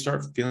so you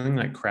start feeling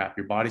like crap.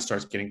 Your body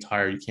starts getting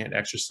tired. You can't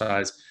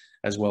exercise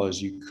as well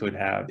as you could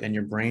have, and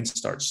your brain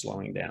starts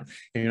slowing down.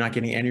 And you're not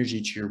getting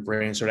energy to your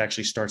brain, so it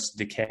actually starts to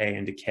decay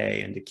and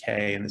decay and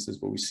decay. And this is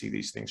what we see,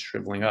 these things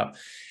shriveling up.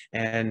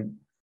 And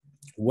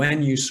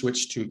when you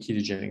switch to a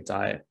ketogenic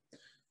diet,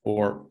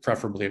 or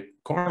preferably a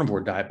carnivore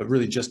diet, but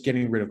really just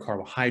getting rid of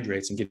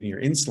carbohydrates and getting your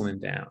insulin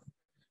down,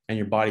 and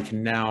your body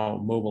can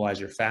now mobilize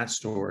your fat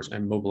stores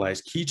and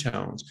mobilize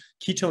ketones.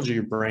 Ketones are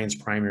your brain's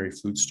primary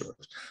food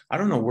stores. I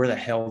don't know where the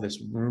hell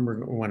this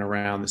rumor went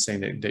around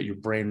saying that your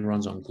brain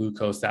runs on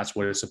glucose. That's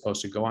what it's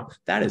supposed to go on.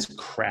 That is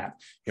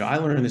crap. I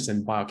learned this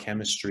in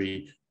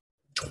biochemistry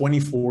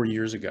 24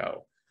 years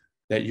ago,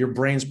 that your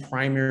brain's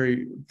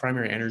primary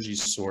energy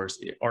source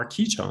are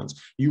ketones.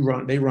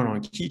 They run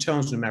on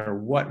ketones no matter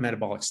what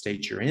metabolic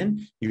state you're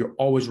in. You're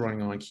always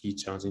running on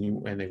ketones,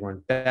 and they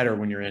run better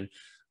when you're in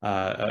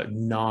a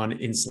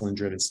non-insulin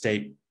driven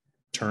state,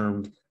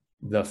 termed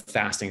the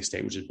fasting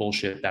state, which is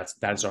bullshit.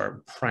 That's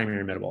our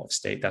primary metabolic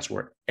state. That's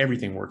where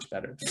everything works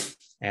better.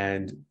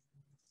 And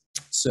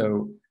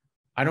so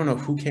I don't know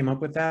who came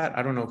up with that.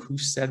 I don't know who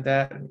said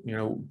that,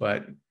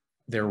 but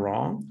they're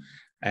wrong.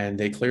 And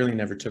they clearly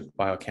never took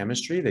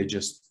biochemistry. They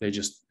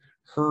just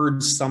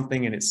heard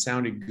something and it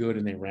sounded good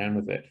and they ran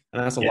with it.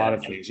 And that's a lot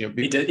of things.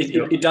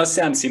 It does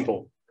sound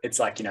simple. It's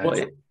like,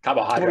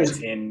 carbohydrates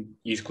in,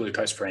 use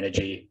glucose for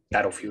energy.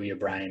 That'll fuel your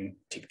brain.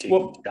 Tick, tick,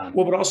 done.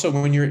 Well, but also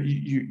when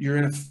you're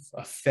in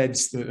a fed,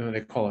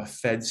 they call it a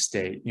fed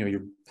state,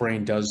 your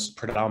brain does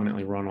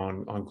predominantly run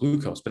on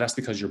glucose, but that's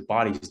because your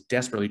body is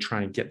desperately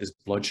trying to get this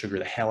blood sugar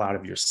the hell out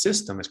of your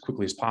system as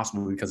quickly as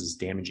possible because it's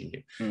damaging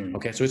you.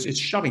 Okay. So it's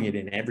shoving it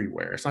in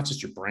everywhere. It's not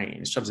just your brain.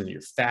 It shoves into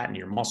your fat and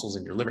your muscles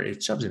and your liver.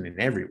 It shoves it in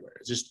everywhere.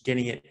 It's just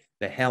getting it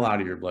the hell out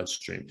of your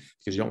bloodstream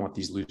because you don't want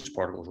these loose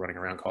particles running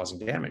around causing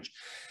damage.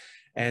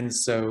 And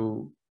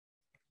so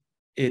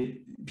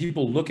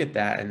people look at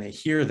that and they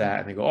hear that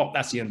and they go, oh,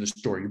 that's the end of the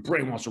story. Your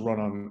brain wants to run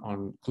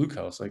on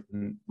glucose. Like,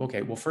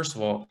 okay, well, first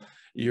of all,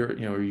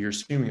 you're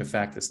assuming a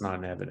fact that's not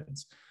in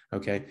evidence.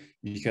 Okay.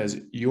 Because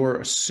you're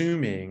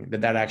assuming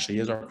that actually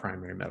is our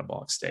primary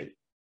metabolic state.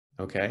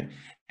 Okay.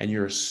 And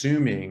you're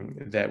assuming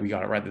that we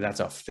got it right, that that's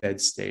a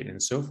fed state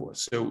and so forth.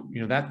 So,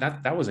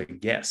 that was a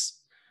guess.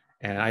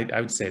 And I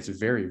would say it's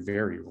very,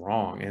 very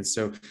wrong. And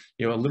so,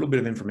 a little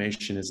bit of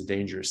information is a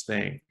dangerous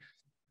thing.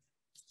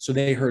 So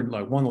they heard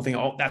like one little thing,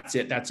 oh, that's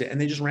it. And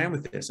they just ran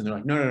with this. And they're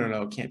like,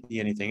 no, it can't be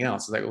anything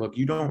else. It's like, look,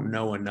 you don't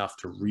know enough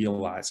to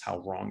realize how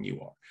wrong you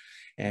are.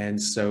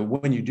 And so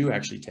when you do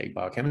actually take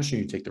biochemistry,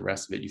 you take the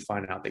rest of it, you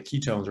find out that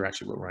ketones are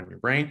actually what run your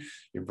brain.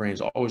 Your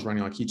brain's always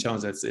running on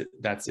ketones.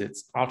 That's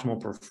its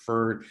optimal,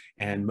 preferred,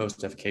 and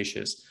most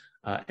efficacious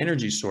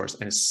energy source.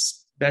 And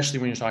especially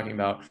when you're talking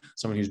about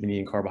someone who's been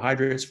eating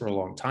carbohydrates for a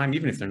long time,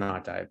 even if they're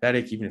not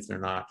diabetic, even if they're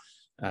not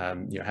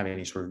having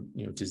any sort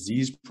of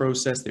disease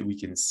process that we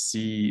can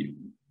see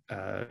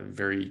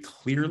very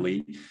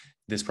clearly,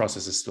 this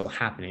process is still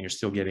happening. You're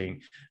still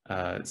getting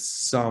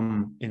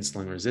some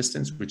insulin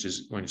resistance, which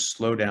is going to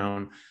slow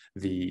down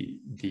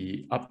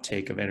the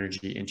uptake of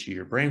energy into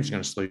your brain. It's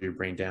going to slow your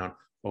brain down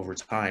over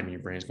time, and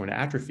your brain is going to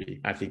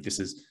atrophy. I think this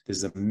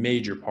is a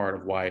major part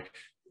of why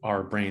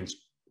our brains,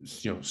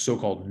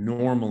 so-called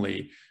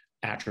normally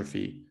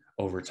atrophy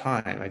over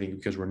time. I think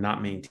because we're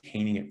not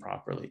maintaining it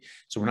properly.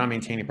 So we're not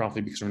maintaining it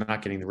properly because we're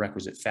not getting the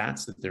requisite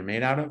fats that they're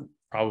made out of,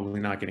 probably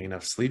not getting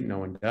enough sleep. No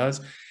one does.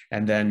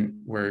 And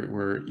then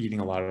we're eating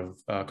a lot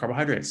of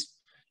carbohydrates,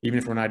 even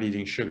if we're not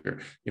eating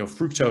sugar.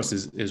 Fructose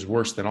is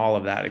worse than all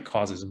of that. It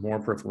causes more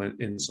peripheral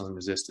insulin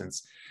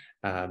resistance,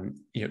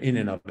 in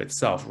and of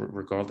itself,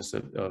 regardless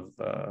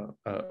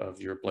of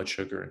your blood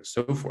sugar and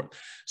so forth.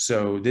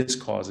 So this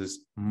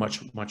causes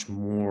much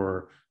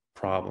more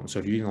problems. So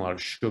if you're eating a lot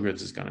of sugar,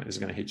 this is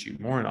gonna hit you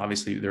more. And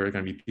obviously, there are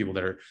going to be people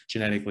that are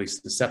genetically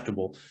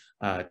susceptible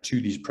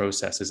to these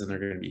processes, and they're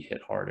going to be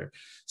hit harder.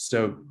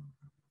 So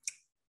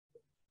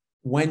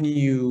when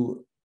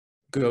you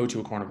go to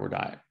a carnivore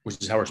diet, which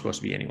is how we're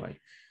supposed to be anyway,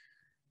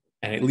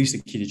 and at least a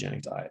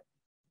ketogenic diet,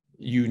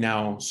 you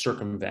now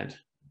circumvent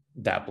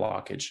that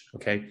blockage.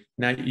 Okay,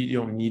 now you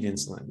don't need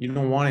insulin. You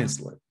don't want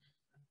insulin.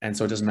 And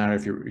so it doesn't matter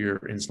if you're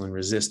insulin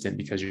resistant,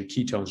 because your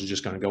ketones are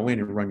just going to go in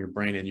and run your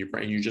brain, and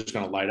you're just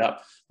going to light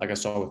up. Like I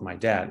saw with my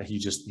dad, he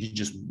just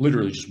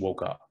literally just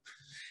woke up.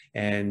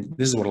 And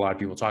this is what a lot of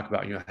people talk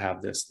about.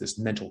 Have this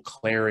mental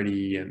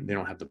clarity, and they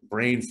don't have the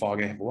brain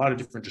fog. They have a lot of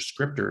different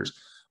descriptors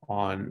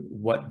on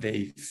what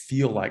they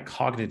feel like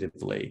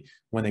cognitively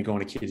when they go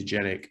on a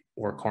ketogenic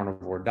or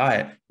carnivore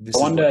diet. I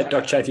wonder,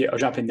 Dr. Chaffee, I'll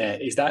jump in there.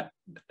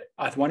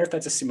 I wonder if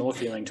that's a similar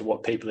feeling to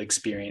what people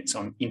experience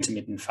on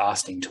intermittent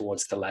fasting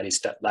towards the latter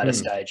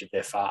stage of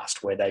their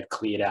fast, where they've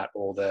cleared out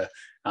all the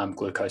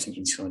glucose and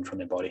insulin from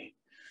their body.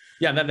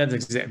 Yeah, that's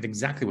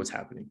exactly what's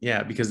happening.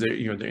 Yeah, because their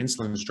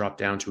insulin is dropped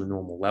down to a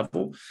normal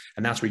level,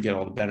 and that's where you get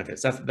all the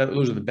benefits.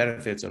 Those are the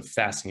benefits of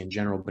fasting in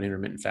general, but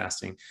intermittent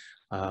fasting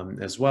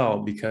as well,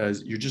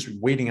 because you're just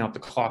waiting out the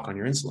clock on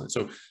your insulin.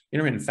 So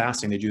intermittent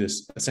fasting, they do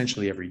this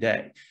essentially every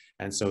day.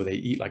 And so they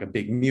eat like a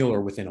big meal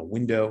or within a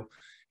window,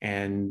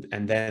 and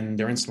then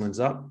their insulin's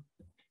up,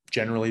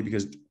 generally,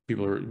 because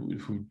people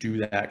who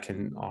do that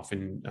can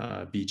often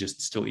be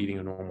just still eating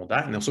a normal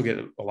diet, and they'll still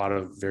get a lot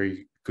of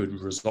very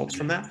good results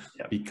from that,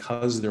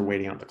 because they're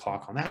waiting out the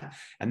clock on that.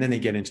 And then they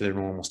get into their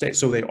normal state.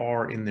 So they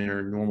are in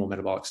their normal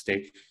metabolic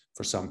state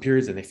for some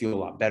periods, and they feel a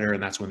lot better.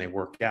 And that's when they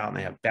work out, and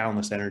they have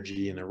boundless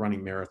energy, and they're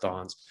running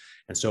marathons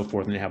and so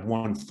forth. And they have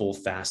one full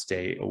fast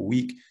day a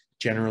week.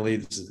 Generally,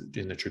 this is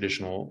in the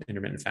traditional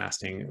intermittent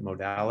fasting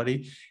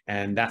modality.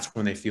 And that's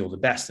when they feel the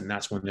best. And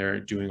that's when they're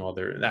doing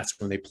that's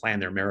when they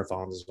plan their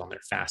marathons on their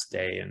fast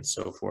day and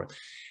so forth.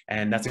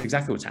 And that's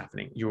exactly what's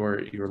happening.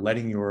 You're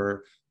letting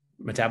your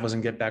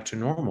metabolism get back to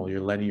normal.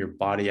 You're letting your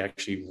body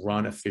actually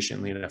run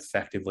efficiently and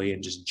effectively,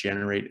 and just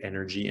generate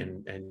energy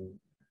and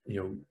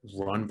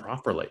run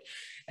properly.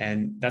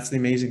 And that's the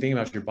amazing thing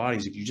about your body,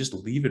 is if you just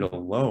leave it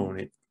alone,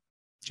 it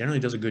generally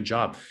does a good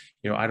job.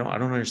 I don't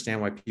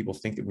understand why people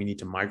think that we need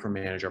to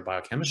micromanage our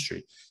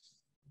biochemistry.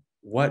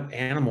 What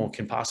animal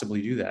can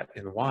possibly do that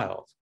in the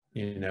wild?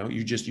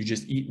 You just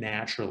eat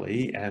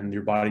naturally, and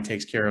your body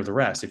takes care of the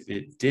rest. If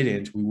it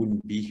didn't, we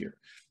wouldn't be here.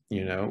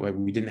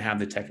 We didn't have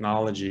the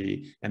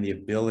technology and the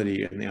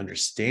ability and the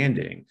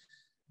understanding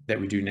that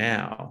we do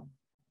now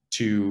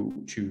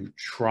to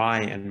try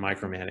and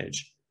micromanage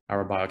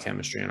our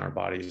biochemistry and our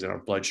bodies and our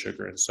blood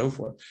sugar and so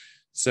forth.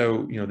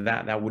 So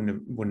that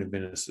wouldn't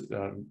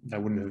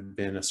have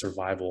been a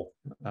survival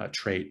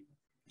trait.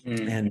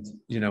 And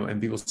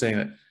and people saying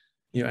that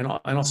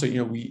and also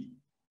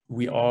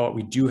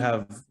we do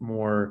have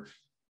more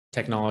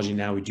technology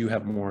now, we do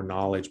have more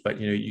knowledge, but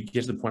you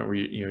get to the point where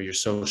you're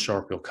so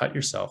sharp you'll cut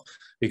yourself,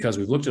 because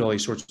we've looked at all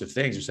these sorts of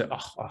things. You said,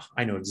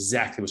 I know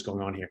exactly what's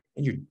going on here,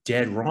 and you're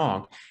dead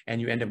wrong, and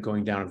you end up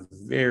going down a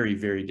very,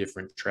 very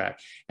different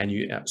track, and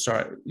you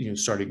start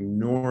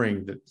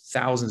ignoring the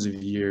thousands of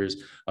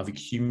years of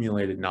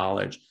accumulated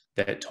knowledge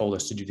that told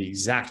us to do the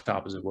exact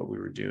opposite of what we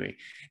were doing.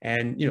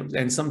 And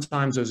and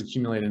sometimes those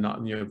accumulated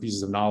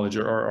pieces of knowledge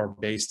are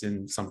based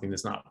in something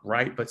that's not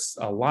right, but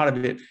a lot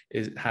of it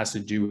has to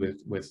do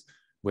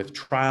with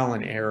trial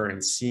and error,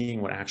 and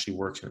seeing what actually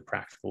works in a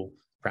practical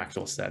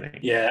setting.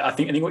 Yeah, I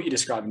think what you're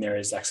describing there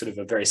is like sort of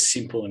a very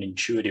simple and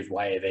intuitive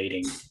way of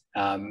eating,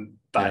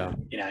 but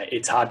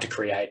it's hard to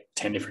create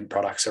 10 different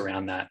products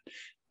around that.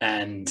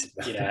 And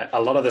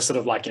a lot of the sort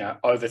of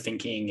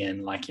overthinking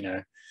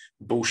and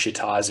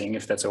bullshitizing,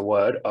 if that's a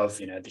word, of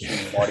the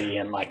human body,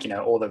 and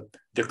all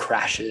the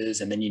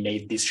crashes, and then you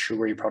need this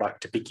sugary product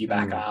to pick you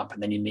back up,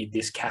 and then you need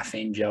this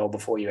caffeine gel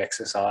before you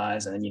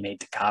exercise, and then you need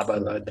to carbo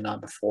load the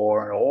night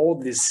before, and all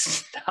this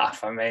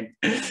stuff. I mean,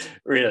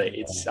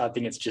 really, I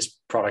think it's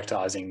just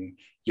productizing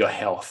your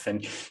health.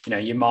 And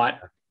you might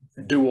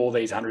do all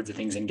these hundreds of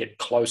things and get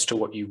close to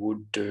what you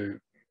would do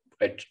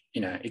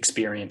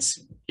experience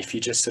if you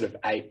just sort of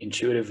ate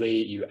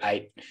intuitively, you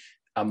ate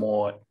a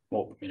more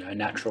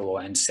natural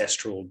or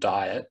ancestral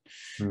diet,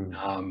 and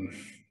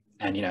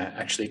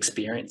actually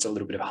experience a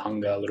little bit of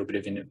hunger, a little bit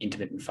of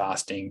intermittent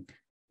fasting,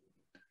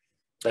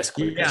 less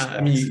glucose. Yeah,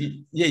 I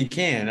mean, yeah, you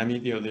can. I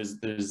mean,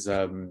 there's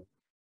I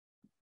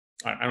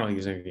don't think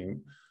there's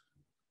anything.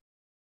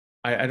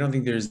 I don't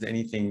think there's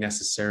anything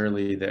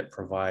necessarily that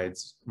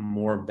provides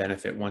more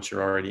benefit once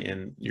you're already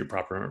in your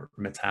proper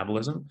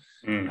metabolism.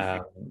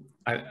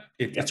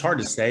 It's hard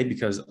to say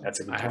because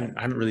I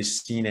haven't really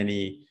seen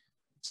any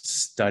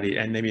study,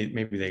 and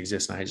maybe they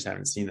exist and I just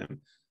haven't seen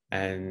them.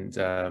 And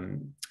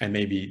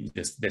maybe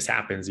this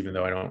happens even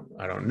though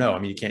I don't know. I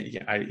mean,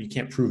 you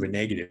can't prove a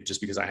negative.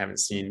 Just because I haven't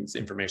seen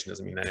information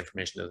doesn't mean that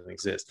information doesn't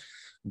exist.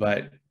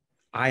 But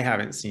I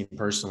haven't seen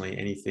personally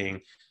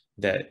anything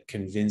that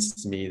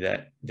convinced me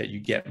that you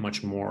get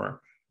much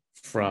more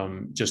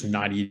from just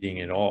not eating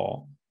at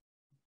all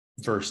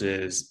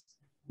versus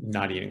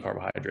not eating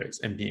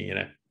carbohydrates and being in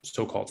a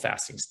so-called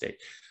fasting state.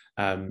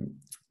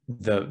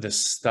 The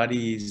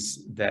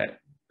studies that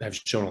have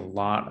shown a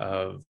lot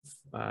of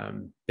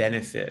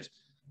benefit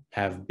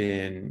have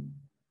been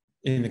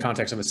in the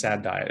context of a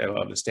SAD diet,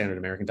 of the standard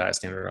American diet,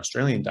 standard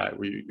Australian diet,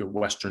 where your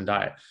Western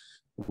diet,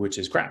 which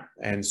is crap.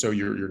 And so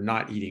you're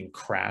not eating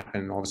crap,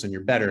 and all of a sudden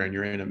you're better, and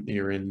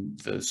you're in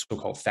the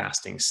so-called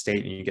fasting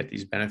state, and you get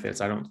these benefits.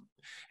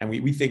 And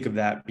we think of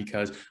that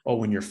because,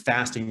 when you're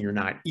fasting, you're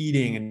not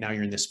eating, and now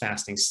you're in this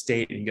fasting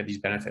state and you get these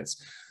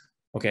benefits.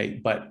 Okay,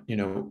 but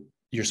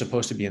you're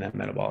supposed to be in that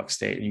metabolic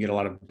state, and you get a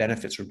lot of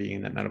benefits from being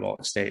in that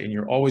metabolic state. And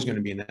you're always going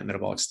to be in that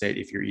metabolic state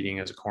if you're eating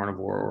as a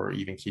carnivore or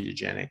even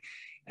ketogenic.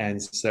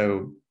 And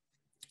so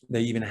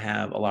they even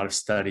have a lot of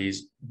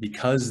studies,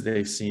 because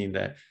they've seen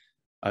that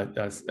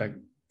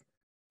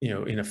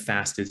in a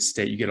fasted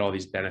state, you get all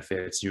these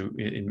benefits.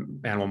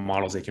 In animal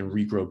models, they can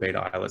regrow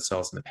beta islet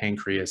cells in the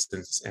pancreas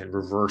and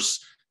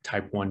reverse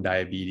type 1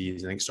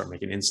 diabetes, and they can start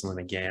making insulin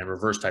again,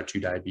 reverse type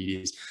 2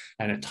 diabetes,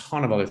 and a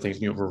ton of other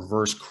things,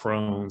 reverse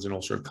Crohn's and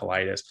ulcerative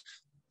colitis,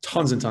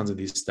 tons and tons of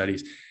these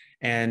studies.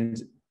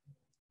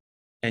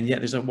 And yet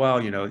there's you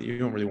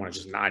don't really want to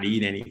just not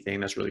eat anything.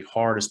 That's really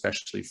hard,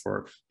 especially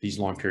for these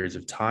long periods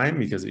of time,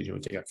 because it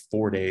take like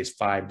 4 days,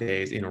 5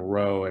 days in a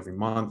row every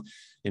month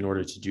in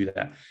order to do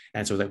that.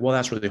 And so it's like,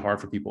 that's really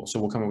hard for people. So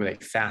we'll come up with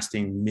a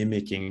fasting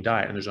mimicking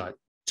diet. And there's a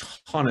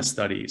ton of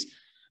studies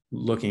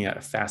looking at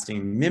a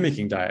fasting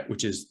mimicking diet,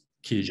 which is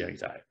ketogenic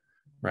diet,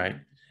 right?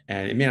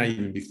 And it may not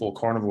even be full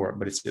carnivore,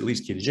 but it's at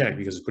least ketogenic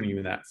because it's putting you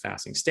in that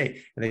fasting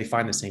state, and they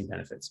find the same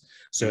benefits.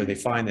 So they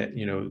find that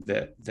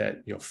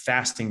that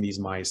fasting these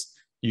mice,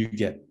 you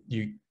can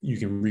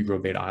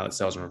regrow beta islet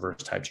cells and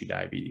reverse type 2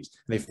 diabetes.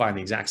 And they find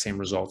the exact same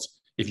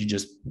results if you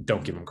just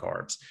don't give them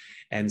carbs.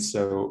 And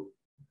so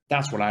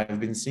that's what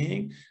I've been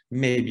seeing.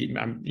 Maybe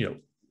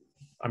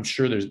I'm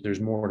sure there's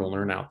more to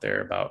learn out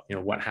there about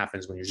what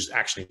happens when you're just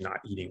actually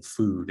not eating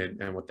food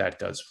and what that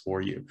does for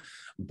you.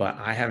 But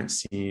I haven't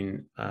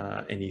seen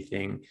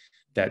anything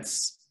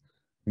that's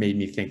made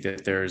me think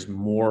that there's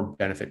more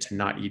benefit to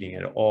not eating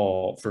at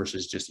all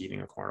versus just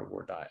eating a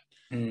carnivore diet.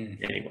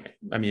 Anyway,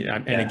 I mean,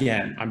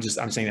 again, I'm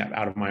saying that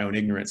out of my own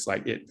ignorance.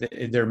 Like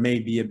there may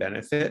be a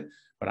benefit,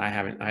 but I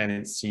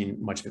haven't seen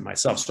much of it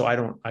myself. So I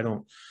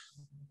don't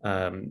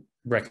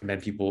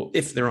recommend people,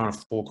 if they're on a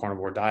full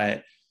carnivore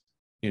diet,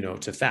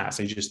 to fast.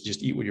 They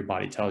just eat what your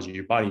body tells you.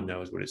 Your body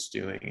knows what it's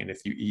doing. And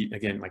if you eat,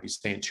 again, like you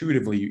say,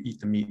 intuitively, you eat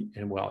the meat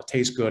and it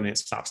tastes good, and it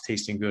stops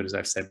tasting good, as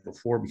I've said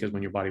before, because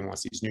when your body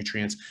wants these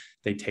nutrients,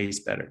 they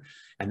taste better.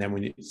 And then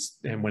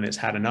when it's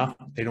had enough,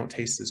 they don't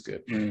taste as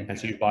good. And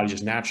so your body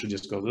just naturally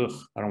just goes,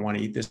 ugh, I don't want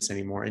to eat this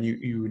anymore. And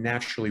you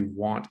naturally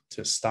want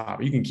to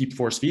stop. You can keep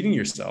force feeding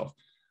yourself,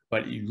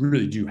 but you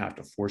really do have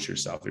to force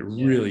yourself. It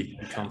really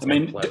becomes. I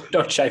mean,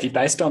 Dr. Chaffee,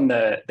 based on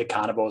the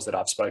carnivores that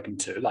I've spoken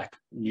to, like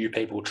new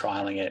people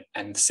trialing it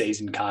and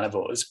seasoned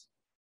carnivores,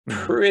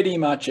 pretty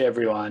much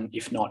everyone,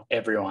 if not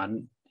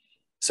everyone,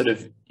 sort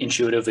of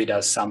intuitively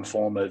does some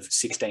form of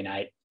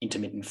 16/8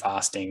 intermittent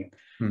fasting.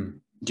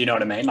 Do you know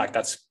what I mean? Like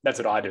that's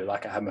what I do.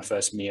 Like I have my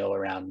first meal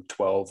around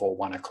 12 or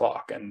 1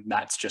 o'clock, and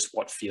that's just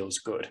what feels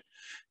good.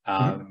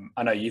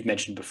 I know you've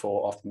mentioned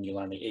before, often you'll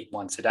only eat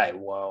once a day.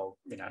 Well,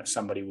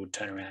 somebody would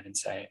turn around and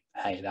say,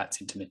 hey, that's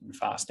intermittent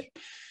fasting.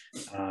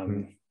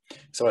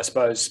 So I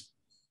suppose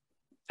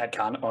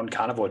on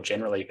carnivore,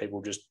 generally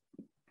people just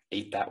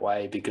eat that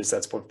way because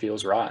that's what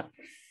feels right.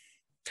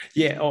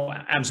 Yeah,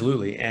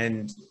 absolutely.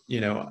 And,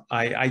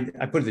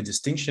 I put the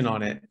distinction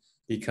on it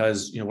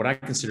because, what I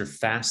consider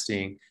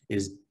fasting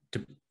is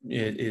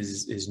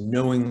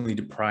knowingly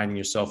depriving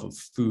yourself of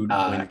food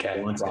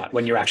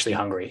when you're actually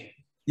hungry.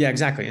 Yeah,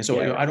 exactly. And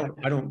so I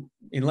don't,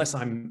 unless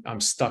I'm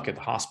stuck at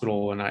the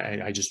hospital and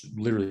I just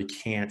literally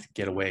can't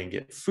get away and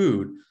get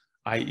food,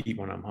 I eat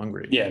when I'm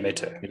hungry. Yeah, me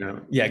too.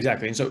 Yeah,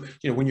 exactly. And so,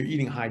 when you're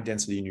eating high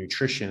density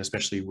nutrition,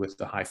 especially with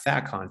the high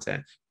fat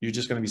content, you're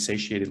just going to be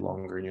satiated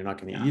longer and you're not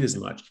going to eat as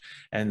much.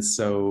 And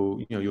so,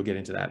 you'll get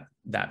into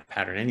that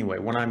pattern anyway.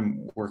 When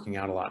I'm working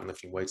out a lot and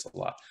lifting weights a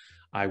lot,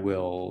 I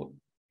will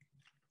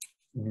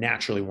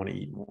naturally want to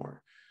eat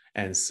more.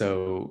 And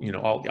so,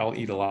 I'll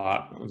eat a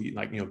lot. I'll eat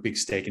big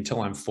steak until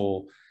I'm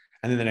full.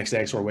 And then the next day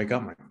I sort of wake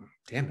up, I'm like,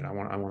 damn it, I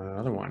want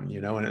another one,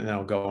 and then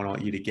I'll go and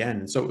I'll eat again.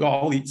 And so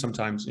I'll eat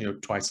sometimes,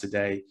 twice a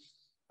day,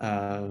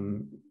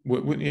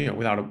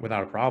 without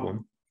a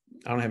problem.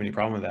 I don't have any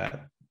problem with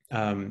that.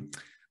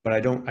 But I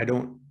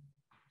don't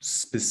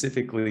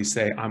specifically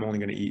say I'm only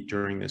going to eat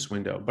during this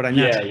window, but I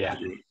naturally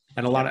do.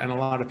 And a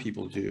lot of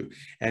people do.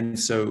 And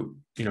so,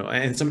 you know,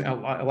 and a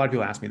lot of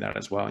people ask me that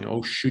as well. You know,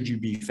 oh, should you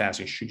be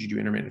fasting? Should you do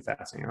intermittent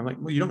fasting? And I'm like,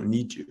 well, you don't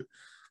need to,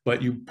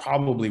 but you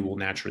probably will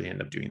naturally end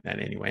up doing that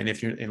anyway.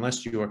 And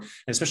unless you're,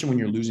 especially when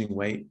you're losing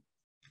weight,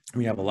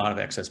 we have a lot of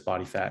excess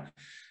body fat,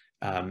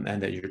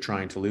 and that you're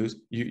trying to lose,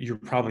 you're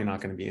probably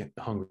not going to be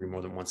hungry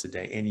more than once a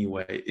day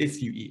anyway,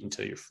 if you eat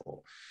until you're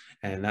full.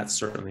 And that's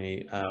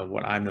certainly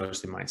what I've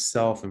noticed in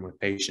myself and with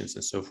patients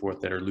and so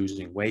forth that are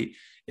losing weight,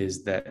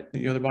 is that,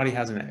 you know, their body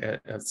has a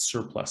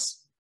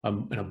surplus,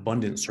 an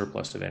abundant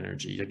surplus of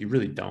energy. Like, you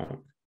really don't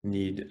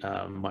need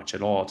much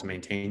at all to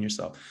maintain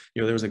yourself.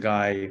 You know, there was a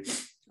guy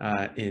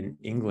in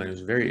England.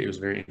 It was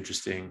very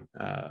interesting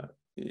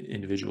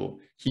individual.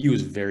 He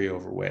was very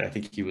overweight. I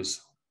think he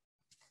was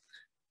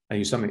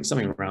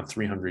something around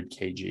 300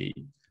 kg.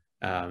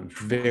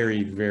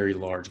 Very, very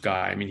large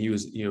guy. I mean, he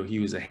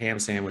was a ham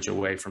sandwich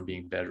away from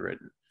being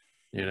bedridden,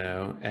 you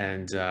know,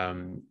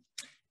 and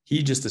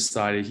he just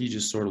decided, he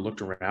just sort of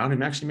looked around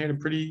and actually made a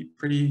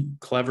pretty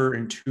clever,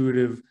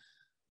 intuitive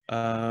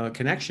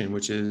connection,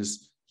 which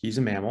is, he's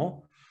a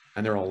mammal,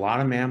 and there are a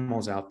lot of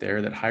mammals out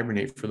there that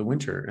hibernate for the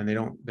winter, and they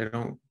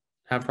don't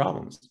have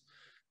problems.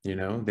 You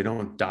know, they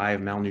don't die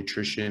of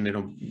malnutrition. They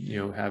don't, you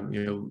know, have,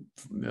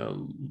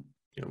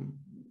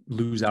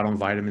 lose out on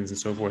vitamins and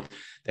so forth.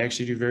 They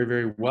actually do very,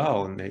 very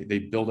well, and they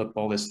build up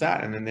all this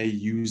fat, and then they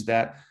use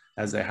that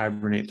as they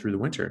hibernate through the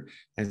winter.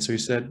 And so he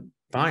said,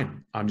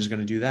 fine, I'm just going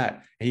to do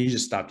that. And he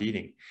just stopped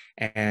eating,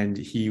 and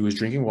he was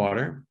drinking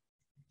water,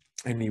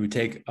 and he would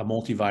take a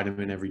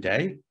multivitamin every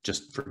day,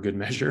 just for good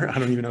measure. I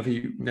don't even know if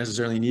he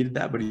necessarily needed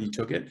that, but he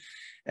took it.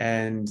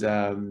 And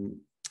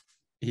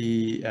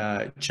he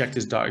checked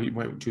his doctor. He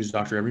went to his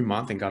doctor every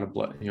month and got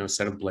a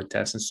set of blood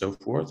tests and so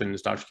forth. And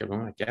his doctor kept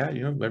going like, yeah,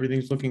 you know,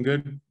 everything's looking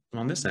good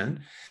on this end.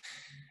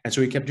 And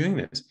so he kept doing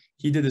this.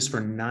 He did this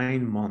for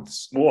 9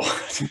 months.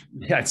 What?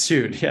 Yeah,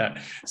 dude. Yeah.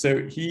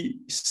 So he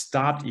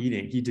stopped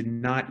eating. He did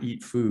not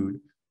eat food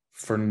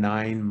for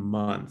 9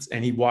 months.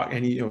 And he walked,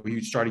 and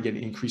he started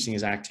increasing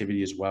his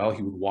activity as well.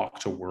 He would walk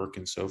to work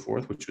and so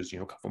forth, which was, a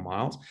couple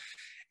miles.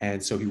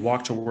 And so he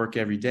walked to work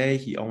every day.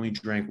 He only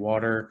drank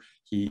water.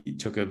 He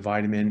took a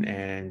vitamin,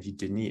 and he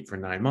didn't eat for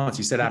 9 months.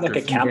 He said after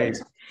a few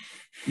days.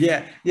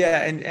 Yeah.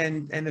 Yeah.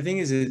 And the thing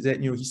is that,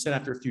 he said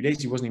after a few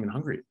days, he wasn't even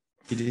hungry.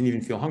 He didn't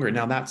even feel hungry.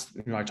 Now that's,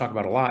 I talk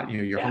about a lot,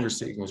 your hunger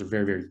signals are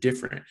very, very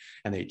different,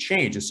 and they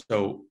change. And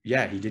so,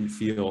 yeah, he didn't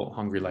feel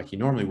hungry like he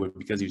normally would,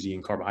 because he was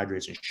eating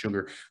carbohydrates and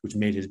sugar, which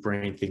made his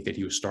brain think that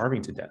he was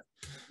starving to death.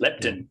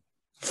 Leptin.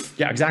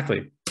 Yeah,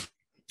 exactly.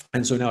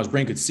 And so now his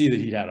brain could see that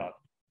he had a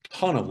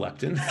ton of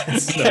leptin.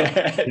 So,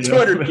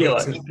 200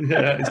 kilos.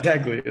 Yeah,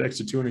 exactly. An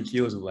extra 200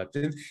 kilos of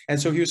leptin.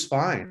 And so he was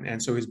fine.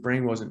 And so his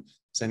brain wasn't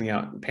sending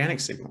out panic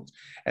signals.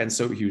 And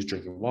so he was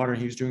drinking water,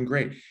 and he was doing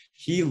great.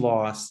 He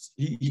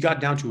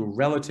got down to a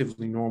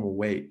relatively normal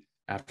weight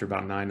after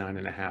about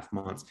 9.5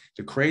 months.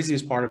 The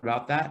craziest part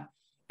about that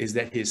is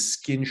that his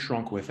skin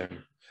shrunk with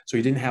him. So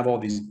he didn't have all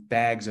these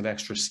bags of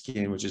extra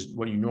skin, which is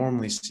what you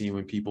normally see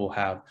when people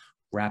have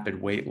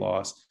rapid weight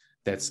loss.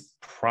 That's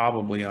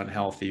probably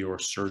unhealthy or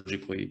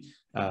surgically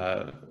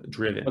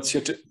driven.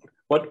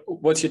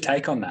 What's your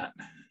take on that?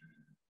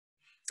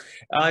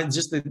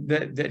 Just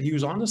that he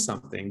was onto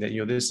something, that,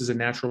 this is a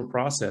natural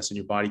process, and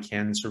your body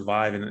can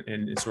survive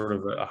in sort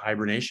of a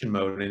hibernation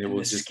mode, and it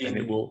will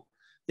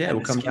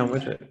come down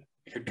with it.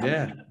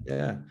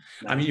 Yeah.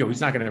 I mean,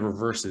 he's not going to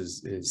reverse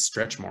his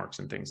stretch marks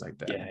and things like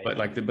that.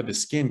 But the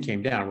skin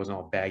came down, it wasn't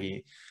all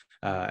baggy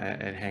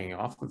and hanging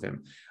off of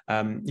him.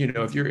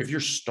 If you're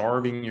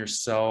starving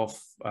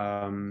yourself,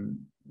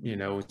 in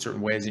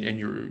certain ways, and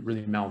you're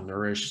really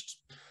malnourished,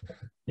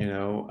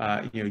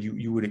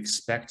 you would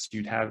expect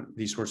you'd have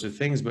these sorts of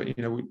things, but,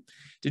 we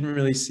didn't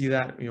really see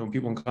that.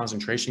 People in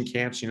concentration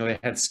camps, they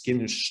had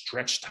skin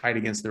stretched tight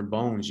against their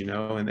bones,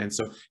 and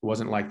so it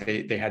wasn't like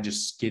they had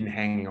just skin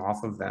hanging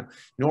off of them.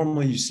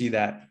 Normally you see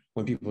that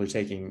when people are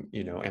taking,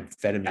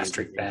 amphetamines.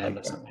 Gastric band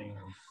or something.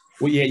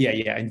 Well,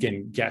 yeah, and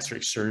getting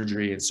gastric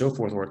surgery and so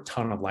forth, or a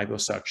ton of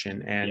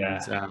liposuction, and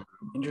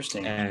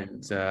interesting,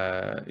 and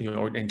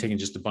and taking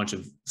just a bunch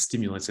of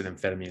stimulants and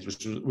amphetamines,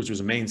 which was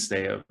a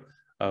mainstay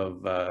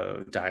of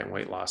diet and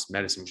weight loss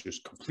medicine, which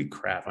was complete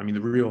crap. I mean,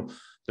 the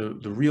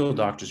real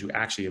doctors who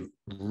actually have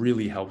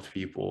really helped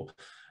people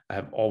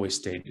have always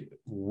stayed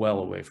well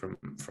away from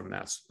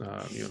that.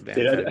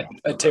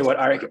 I tell you what,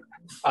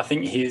 I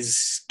think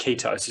his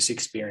ketosis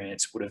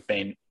experience would have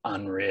been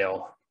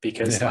unreal,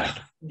 because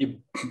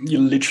you're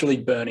literally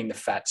burning the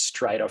fat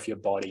straight off your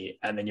body,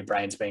 and then your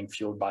brain's being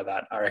fueled by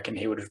that. I reckon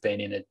he would have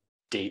been in a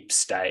deep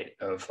state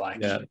of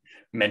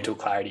mental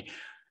clarity.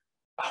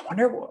 I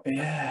wonder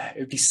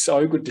it'd be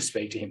so good to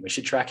speak to him. We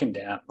should track him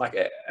down.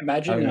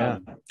 Imagine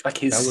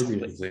his that would be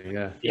sleep.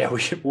 amazing, Yeah,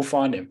 we'll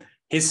find him.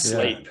 His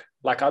sleep.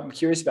 I'm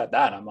curious about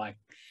that. I'm like,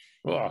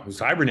 well, he's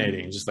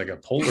hibernating just like a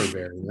polar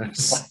bear.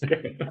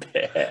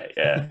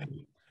 yeah.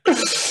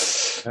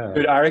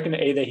 But I reckon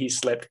either he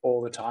slept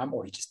all the time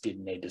or he just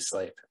didn't need to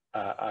sleep.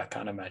 I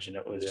can't imagine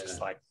it was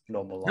just like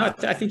normal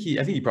life. No, I think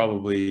he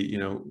probably,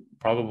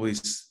 probably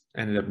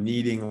ended up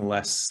needing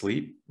less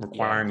sleep,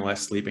 requiring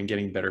less sleep, and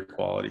getting better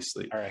quality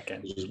sleep. I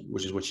reckon,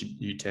 which is what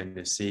you tend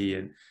to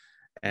see,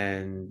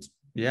 and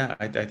yeah,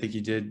 I think he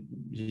did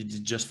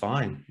just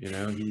fine.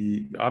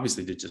 He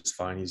obviously did just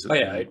fine. He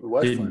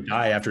didn't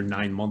die after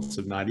 9 months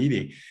of not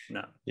eating.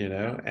 No,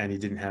 and he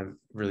didn't have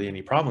really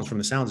any problems from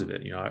the sounds of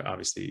it. I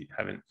obviously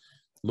haven't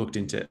looked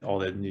into all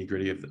the nitty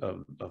gritty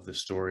of the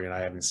story, and I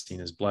haven't seen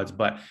his bloods,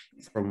 but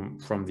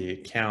from the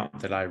account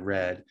that I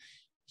read,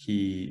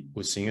 he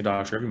was seeing a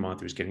doctor every month.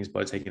 He was getting his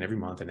blood taken every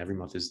month, and every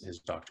month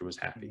his doctor was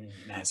happy.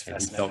 That's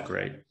and he felt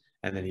great.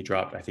 And then he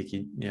dropped, I think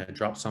he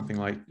dropped something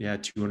like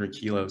 200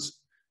 kilos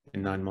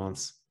in 9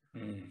 months.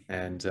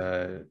 And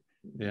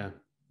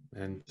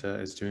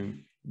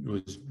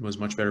was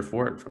much better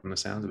for it from the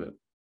sounds of it.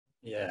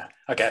 Yeah.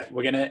 Okay.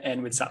 We're going to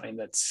end with something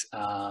that's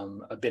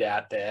a bit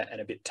out there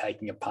and a bit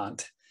taking a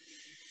punt.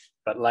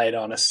 But lay it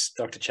on us,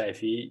 Dr.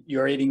 Chaffee.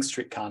 You're eating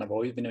strict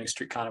carnivore. You've been doing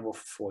strict carnivore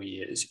for 4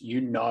 years. You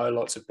know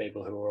lots of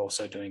people who are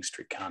also doing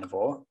strict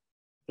carnivore.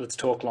 Let's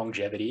talk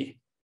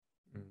longevity.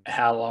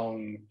 How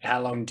long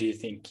do you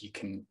think you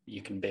can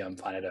be on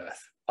planet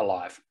Earth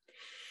alive?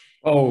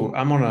 Oh,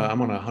 I'm on a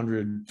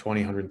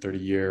 120, 130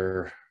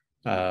 year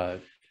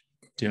time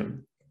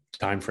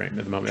frame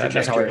at the moment.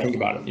 That's how I think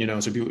about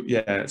it. So people,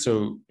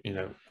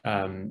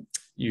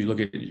 you look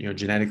at,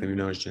 genetically, we've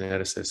known as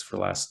geneticists for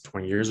the last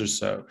 20 years or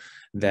so,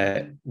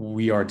 that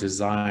we are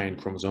designed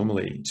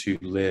chromosomally to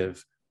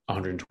live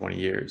 120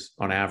 years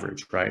on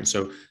average, right? And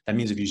so that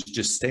means if you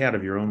just stay out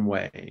of your own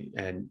way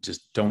and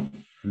just don't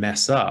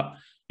mess up,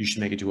 you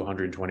should make it to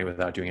 120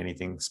 without doing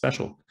anything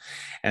special.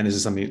 And this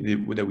is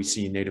something that we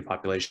see in Native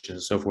populations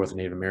and so forth,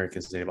 Native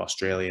Americans, Native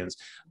Australians,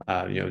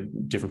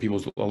 different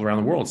peoples all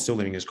around the world still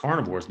living as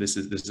carnivores. This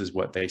is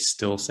what they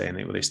still say,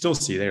 and what they still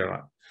see. They are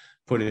not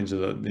put into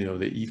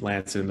the Eat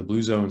Lancet and the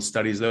Blue Zone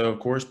studies, though, of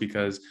course,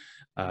 because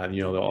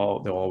they'll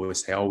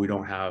always say, oh, we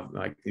don't have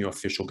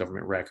official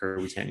government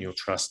record, we can't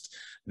trust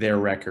their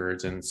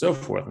records and so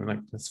forth. And like,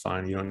 that's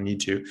fine, you don't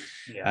need to.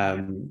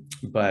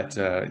 But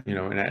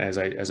and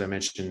as I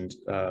mentioned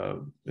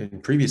in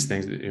previous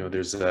things,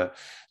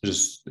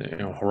 there's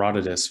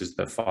Herodotus, who's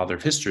the father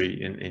of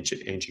history in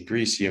ancient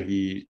Greece.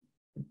 He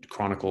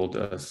chronicled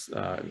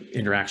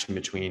interaction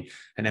between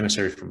an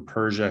emissary from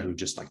Persia who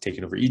just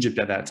taken over Egypt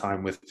at that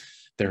time with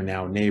their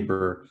now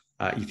neighbor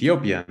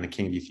Ethiopia, and the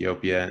king of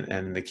Ethiopia.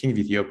 And the king of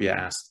Ethiopia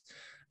asked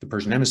the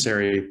Persian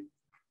emissary,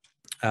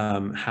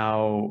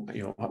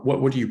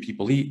 what do you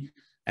people eat,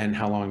 and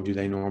how long do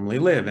they normally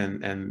live?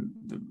 And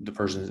the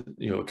Persians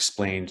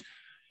explained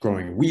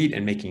growing wheat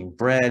and making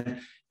bread,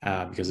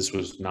 because this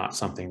was not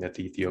something that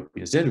the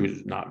Ethiopians did. It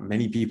was not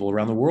many people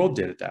around the world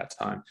did at that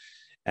time.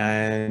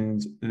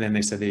 And then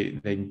they said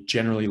they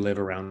generally live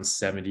around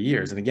 70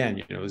 years. And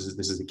again, this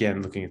is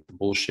again looking at the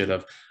bullshit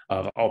of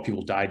all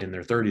people died in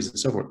their 30s and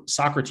so forth.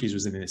 Socrates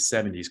was in his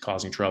 70s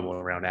causing trouble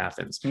around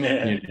Athens,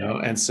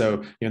 and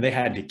so they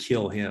had to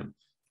kill him,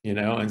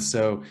 and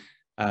so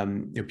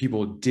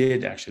people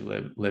did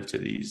actually live to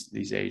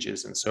these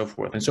ages and so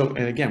forth.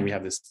 And again, we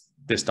have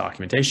this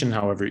documentation.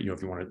 However,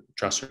 if you want to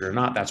trust it or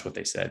not, that's what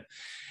they said,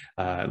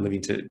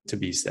 living to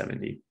be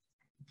 70.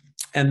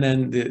 And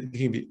then the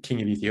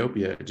king of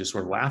Ethiopia just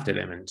sort of laughed at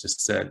him and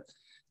just said,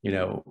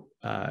 no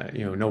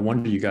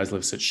wonder you guys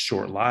live such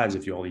short lives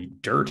if you all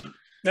eat dirt.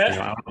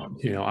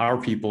 Our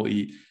people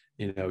eat,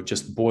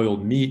 just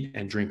boiled meat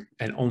and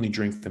only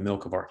drink the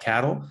milk of our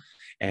cattle.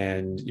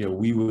 And,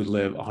 we would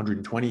live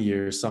 120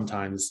 years.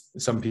 Sometimes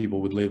some people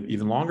would live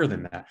even longer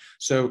than that.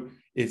 So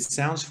it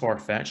sounds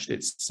far-fetched.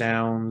 It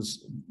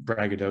sounds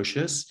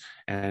braggadocious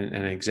and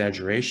an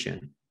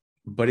exaggeration,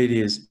 but it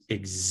is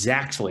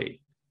exactly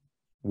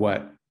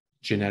what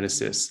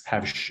geneticists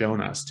have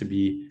shown us to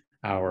be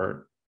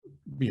our,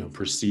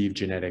 perceived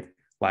genetic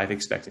life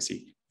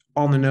expectancy.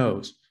 On the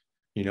nose,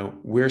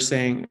 we're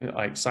saying,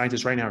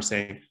 scientists right now are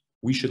saying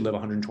we should live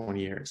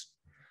 120 years.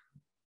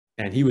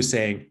 And he was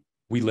saying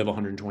we live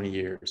 120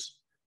 years,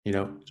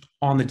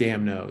 on the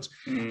damn nose.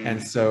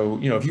 And so,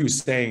 if he was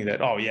saying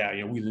that, oh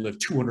yeah, we live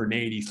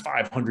 280,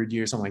 500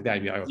 years, something like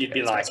that, you'd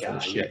be like,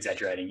 you're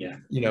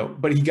exaggerating.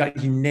 But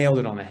he nailed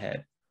it on the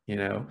head.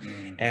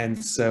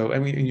 And so,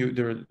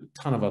 there are a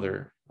ton of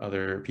other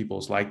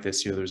peoples like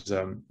this. There's,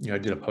 I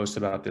did a post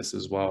about this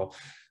as well.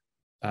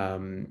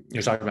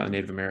 You're talking about the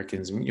Native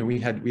Americans, and we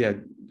had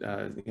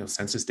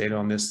census data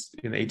on this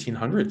in the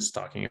 1800s,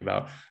 talking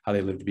about how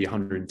they lived to be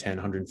 110,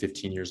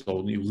 115 years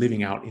old,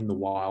 living out in the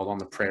wild on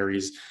the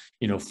prairies,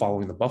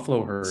 following the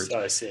buffalo herd.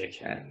 So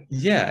sick.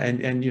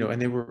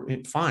 And they were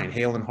fine,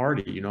 hale and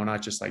hearty,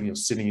 not just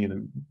sitting in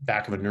the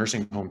back of a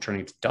nursing home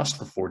turning to dust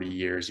for 40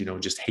 years,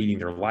 just hating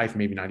their life,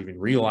 maybe not even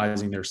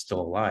realizing they're still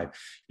alive.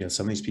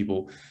 Some of these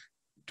people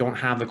don't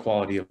have the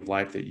quality of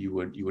life that you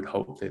would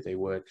hope that they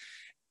would.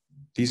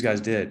 these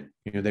guys did.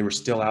 You know, they were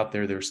still out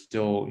there. They were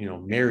still, you know,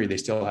 married. They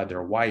still had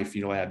their wife,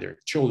 you know, had their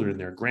children,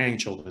 their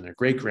grandchildren, their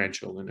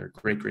great-grandchildren, their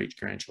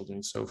great-great-grandchildren,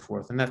 and so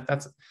forth. And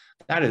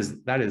that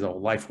is a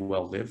life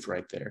well lived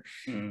right there.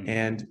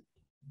 And,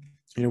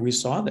 you know, we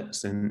saw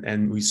this,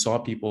 and we saw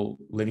people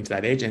living to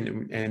that age,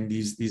 and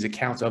these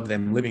accounts of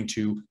them living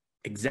to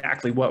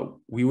exactly what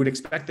we would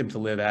expect them to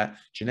live at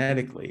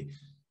genetically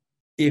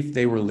if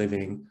they were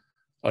living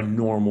a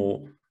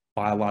normal,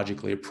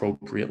 biologically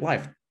appropriate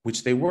life,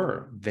 which they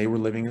were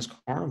living as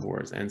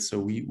carnivores. And so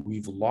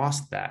we've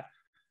lost that,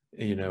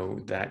 you know,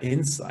 that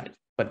insight,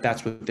 but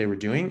that's what they were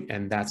doing.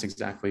 And that's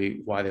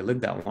exactly why they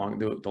lived that long.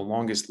 The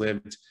longest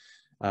lived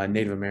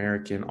Native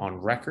American on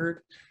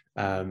record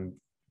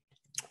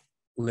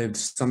lived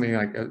something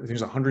like, I think it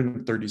was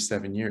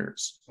 137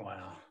 years.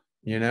 Wow.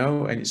 You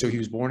know, and so he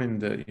was born in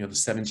the, you know,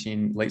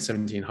 the late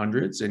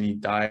 1700s, and he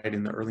died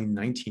in the early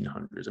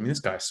 1900s. I mean, this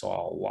guy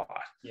saw a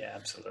lot. Yeah,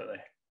 absolutely.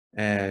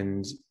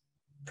 And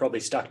probably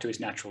stuck to his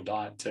natural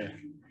diet too.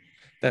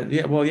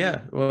 Well,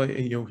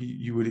 you know,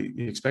 you would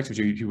expect him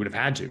to. He would have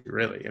had to,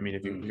 really. I mean,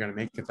 if you're going to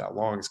make it that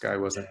long, this guy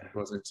wasn't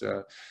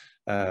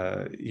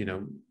you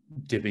know,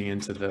 dipping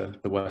into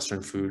the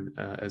Western food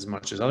as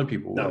much as other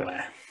people No would. way.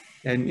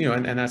 And you know,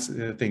 and that's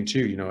the thing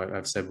too. You know,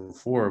 I've said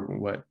before,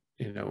 what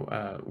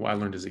I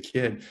learned as a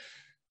kid,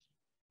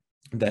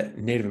 that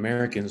Native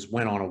Americans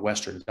went on a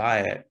Western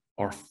diet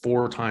are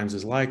 4 times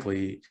as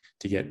likely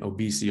to get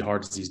obesity,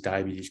 heart disease,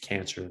 diabetes,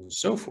 cancer, and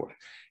so forth.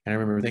 And I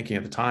remember thinking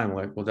at the time,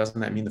 like, well, doesn't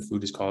that mean the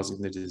food is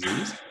causing the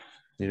disease?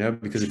 You know,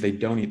 because if they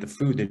don't eat the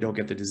food, they don't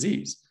get the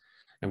disease.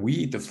 And we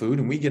eat the food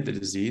and we get the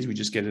disease, we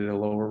just get it at a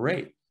lower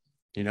rate.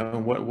 You know,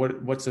 and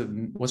what's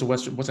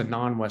a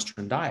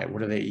non-Western diet?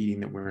 What are they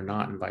eating that we're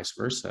not, and vice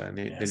versa? And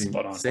they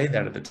didn't say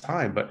that at the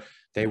time, but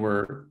they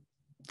were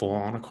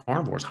full-on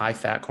carnivores,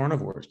 high-fat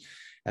carnivores.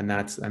 And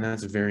that's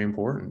very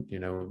important, you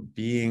know,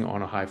 being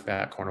on a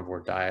high-fat carnivore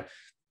diet.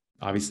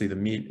 Obviously, the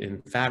meat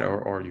and fat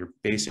are your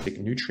basic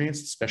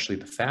nutrients, especially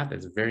the fat,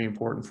 that's very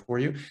important for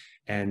you,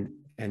 and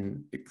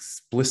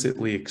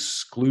explicitly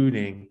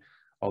excluding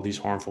all these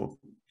harmful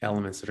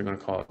elements that are going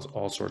to cause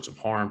all sorts of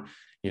harm.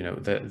 You know,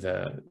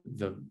 the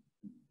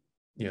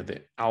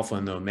alpha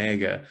and the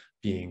omega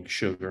being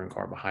sugar and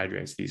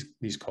carbohydrates.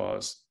 These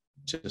cause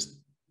just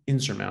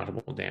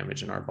insurmountable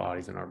damage in our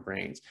bodies and our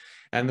brains,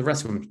 and the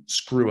rest of them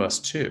screw us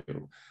too.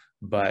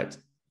 But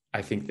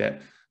I think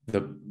that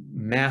the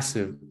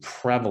massive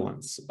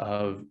prevalence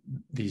of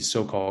these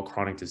so-called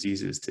chronic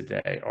diseases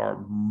today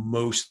are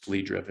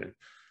mostly driven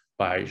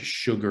by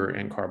sugar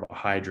and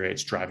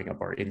carbohydrates driving up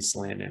our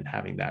insulin and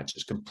having that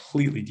just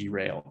completely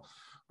derail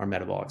our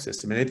metabolic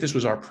system. And if this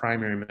was our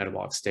primary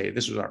metabolic state,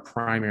 this was our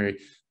primary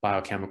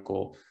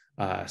biochemical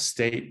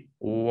state,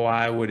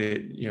 why would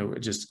it, you know,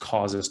 just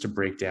cause us to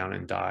break down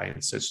and die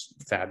in such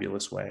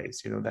fabulous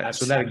ways? You know, that,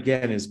 so that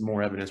again is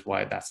more evidence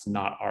why that's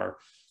not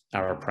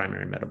our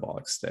primary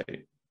metabolic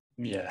state.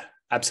 Yeah,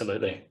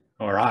 absolutely.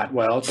 All right.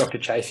 Well, Dr.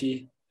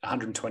 Chaffee,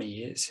 120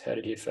 years. Heard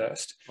it here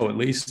first. Oh, at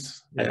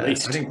least. Yeah. At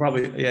least. I think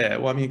probably, yeah.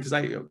 Well, I mean, because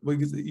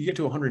you get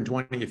to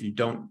 120 if you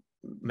don't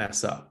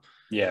mess up.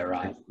 Yeah,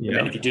 right. And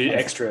then if you do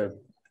extra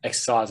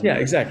exercise. Yeah,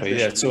 exactly.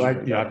 Yeah. So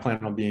I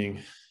plan on being,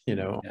 you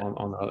know,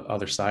 on the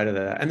other side of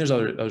that. And there's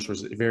other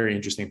sorts of very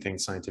interesting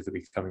things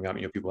scientifically coming up.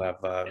 You know, people have,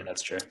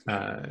 that's true.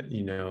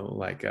 You know,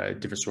 like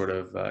different sort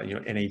of, you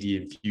know, NAD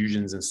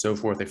infusions and so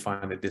forth. They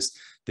find that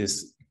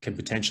this can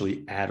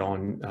potentially add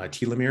on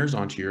telomeres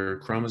onto your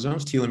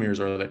chromosomes. Telomeres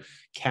are the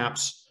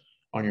caps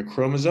on your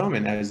chromosome.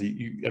 And as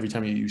every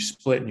time you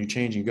split and you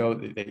change and go,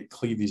 they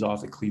cleave these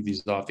off, they cleave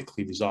these off, they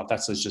cleave these off.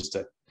 That's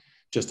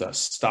just a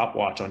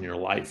stopwatch on your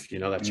life. You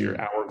know, that's your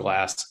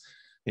hourglass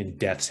in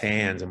death's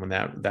hands. And when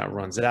that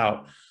runs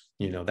out,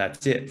 you know,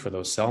 that's it for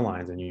those cell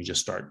lines, and you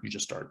just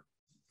start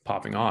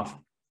popping off.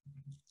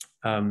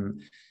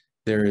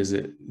 There's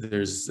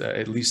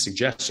at least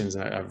suggestions,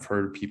 and I've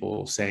heard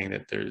people saying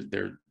that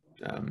they're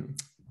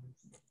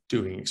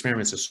doing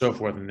experiments and so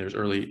forth, and there's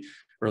early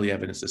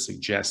evidence to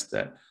suggest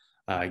that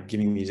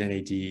giving these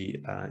NAD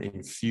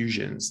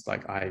infusions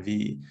like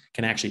IV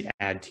can actually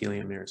add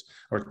telomeres.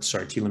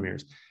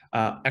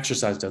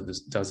 Exercise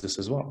does this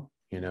as well.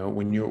 You know,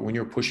 when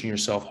you're pushing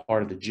yourself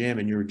hard at the gym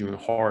and you're doing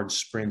hard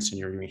sprints and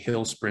you're doing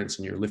hill sprints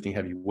and you're lifting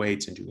heavy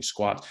weights and doing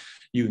squats,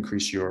 you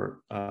increase your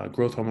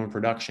growth hormone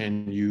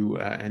production.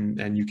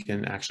 And you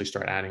can actually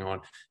start adding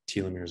on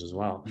telomeres as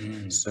well.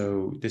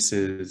 So this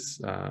is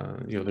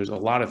you know, there's a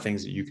lot of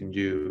things that you can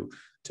do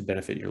to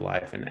benefit your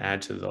life and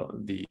add to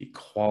the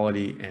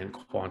quality and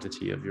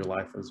quantity of your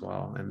life as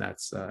well. And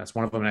that's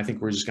one of them. And I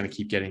think we're just going to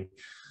keep getting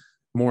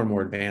more and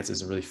more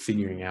advances and really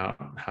figuring out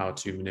how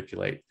to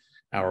manipulate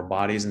our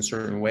bodies in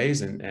certain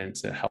ways and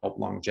to help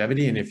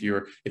longevity. And if you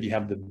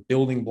have the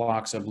building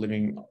blocks of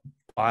living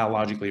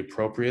biologically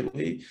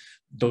appropriately,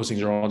 those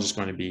things are all just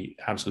going to be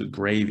absolute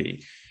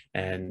gravy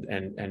and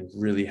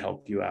really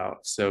help you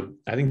out. So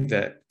I think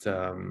that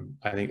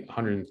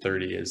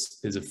 130 is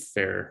a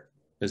fair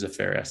is a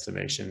fair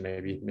estimation.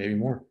 Maybe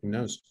more. Who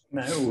knows?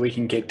 No, we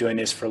can keep doing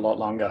this for a lot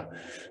longer.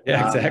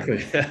 Yeah,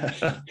 exactly.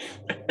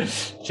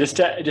 Just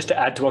to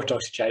add to what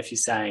Dr. Chaffee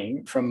is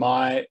saying, from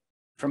my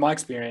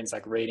experience,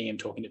 like reading and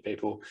talking to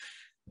people,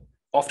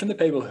 often the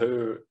people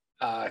who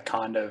are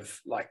kind of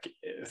like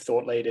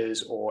thought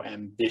leaders or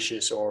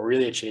ambitious or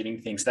really achieving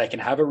things, they can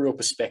have a real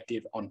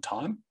perspective on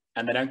time,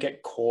 and they don't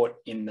get caught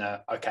in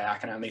the, okay, I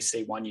can only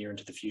see 1 year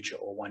into the future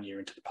or 1 year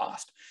into the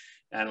past.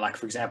 And like,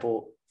 for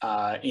example,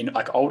 in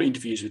like old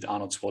interviews with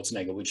Arnold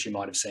Schwarzenegger, which you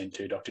might have seen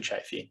too, Dr.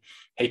 Chaffee,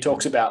 he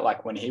talks about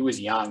like when he was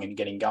young and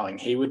getting going,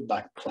 he would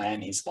like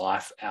plan his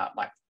life out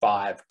like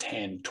 5,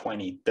 10,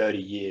 20, 30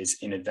 years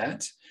in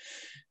advance.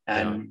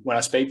 And when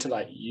I speak to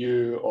like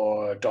you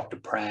or Dr.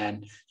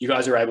 Pran, you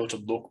guys are able to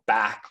look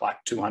back like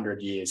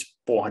 200 years,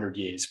 400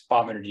 years,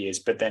 500 years,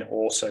 but then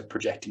also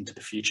project into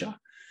the future,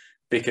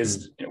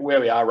 because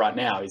where we are right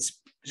now is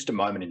just a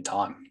moment in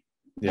time.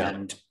 Yeah.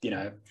 And, you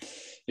know,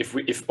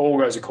 if all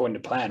goes according to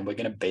plan, we're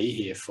going to be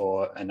here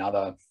for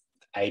another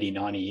 80,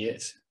 90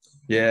 years.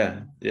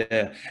 Yeah.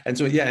 Yeah. And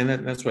so, yeah. And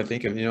that's what I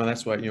think of, you know,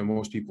 that's why, you know,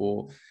 most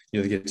people, you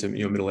know, they get to,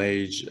 you know, middle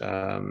age,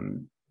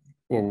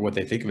 or what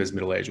they think of as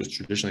middle age was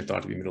traditionally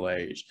thought to be middle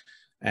age.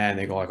 And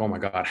they go like, oh my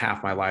God,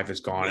 half my life is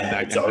gone.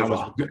 Yeah,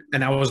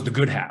 and that was the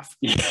good half,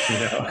 yeah. You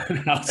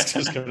know, now it's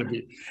just going to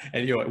be,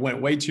 and, you know, it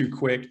went way too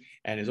quick,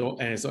 and it's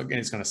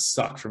going to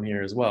suck from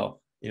here as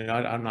well. You know,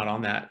 I'm not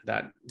on that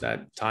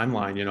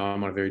timeline. You know,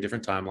 I'm on a very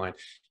different timeline.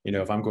 You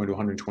know, if I'm going to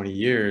 120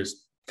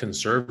 years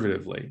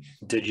conservatively,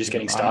 dude, just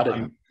getting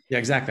started. Yeah,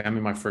 exactly. I'm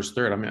in my first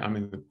third. I'm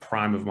in the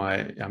prime of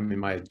I'm in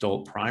my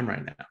adult prime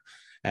right now,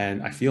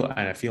 and I feel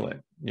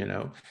it. You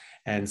know,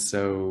 and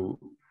so,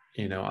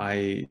 you know,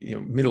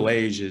 middle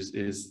age is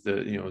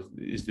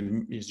the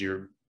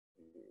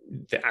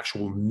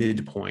actual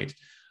midpoint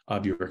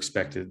of your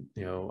expected,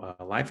 you know,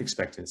 life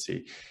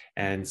expectancy.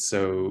 And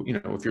so, you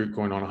know, if you're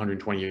going on a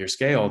 120-year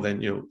scale, then,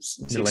 you know,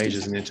 middle age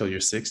isn't until you're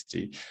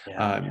 60.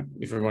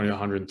 If you're going to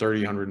 130,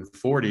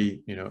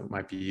 140, you know, it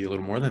might be a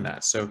little more than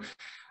that. So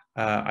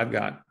I've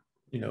got,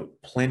 you know,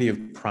 plenty of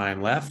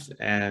prime left.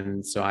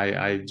 And so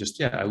I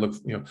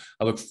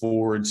look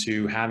forward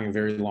to having a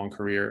very long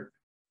career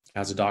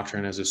as a doctor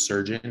and as a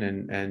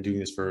surgeon, and doing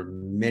this for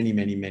many,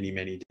 many, many,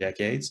 many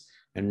decades,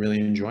 and really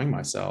enjoying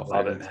myself.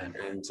 Love it, man.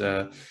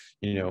 And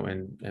you know,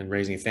 and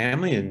raising a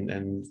family,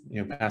 and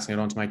you know, passing it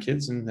on to my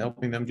kids and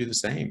helping them do the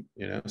same.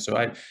 You know, so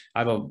I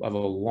have a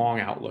long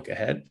outlook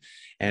ahead,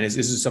 and this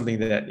is something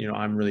that, you know,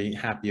 I'm really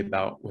happy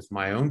about with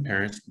my own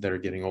parents that are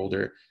getting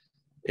older,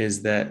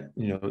 is that,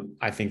 you know,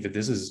 I think that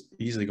this is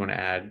easily going to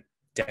add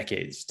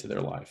decades to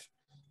their life,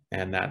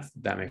 and that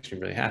makes me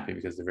really happy,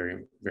 because they're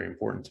very, very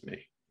important to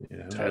me. You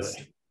know,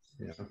 totally.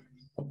 You know,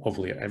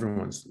 hopefully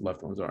everyone's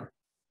loved ones are.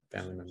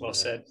 Family members. Well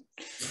said.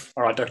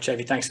 All right, Dr.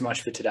 Chaffee, thanks so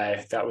much for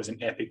today. That was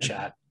an epic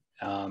chat.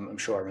 I'm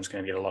sure everyone's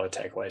going to get a lot of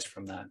takeaways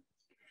from that.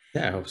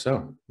 Yeah, I hope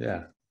so.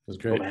 Yeah, it was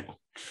great. Cool, man.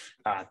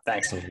 All right,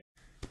 thanks.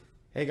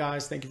 Hey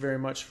guys, thank you very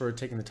much for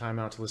taking the time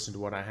out to listen to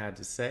what I had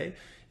to say.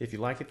 If you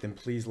like it, then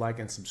please like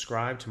and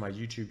subscribe to my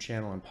YouTube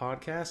channel and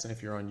podcast. And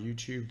if you're on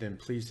YouTube, then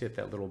please hit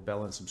that little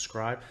bell and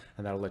subscribe,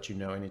 and that'll let you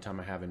know anytime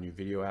I have a new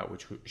video out,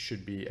 which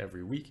should be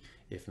every week,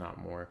 if not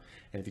more.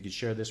 And if you could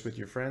share this with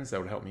your friends, that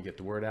would help me get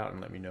the word out and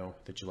let me know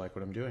that you like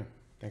what I'm doing.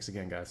 Thanks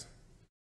again, guys.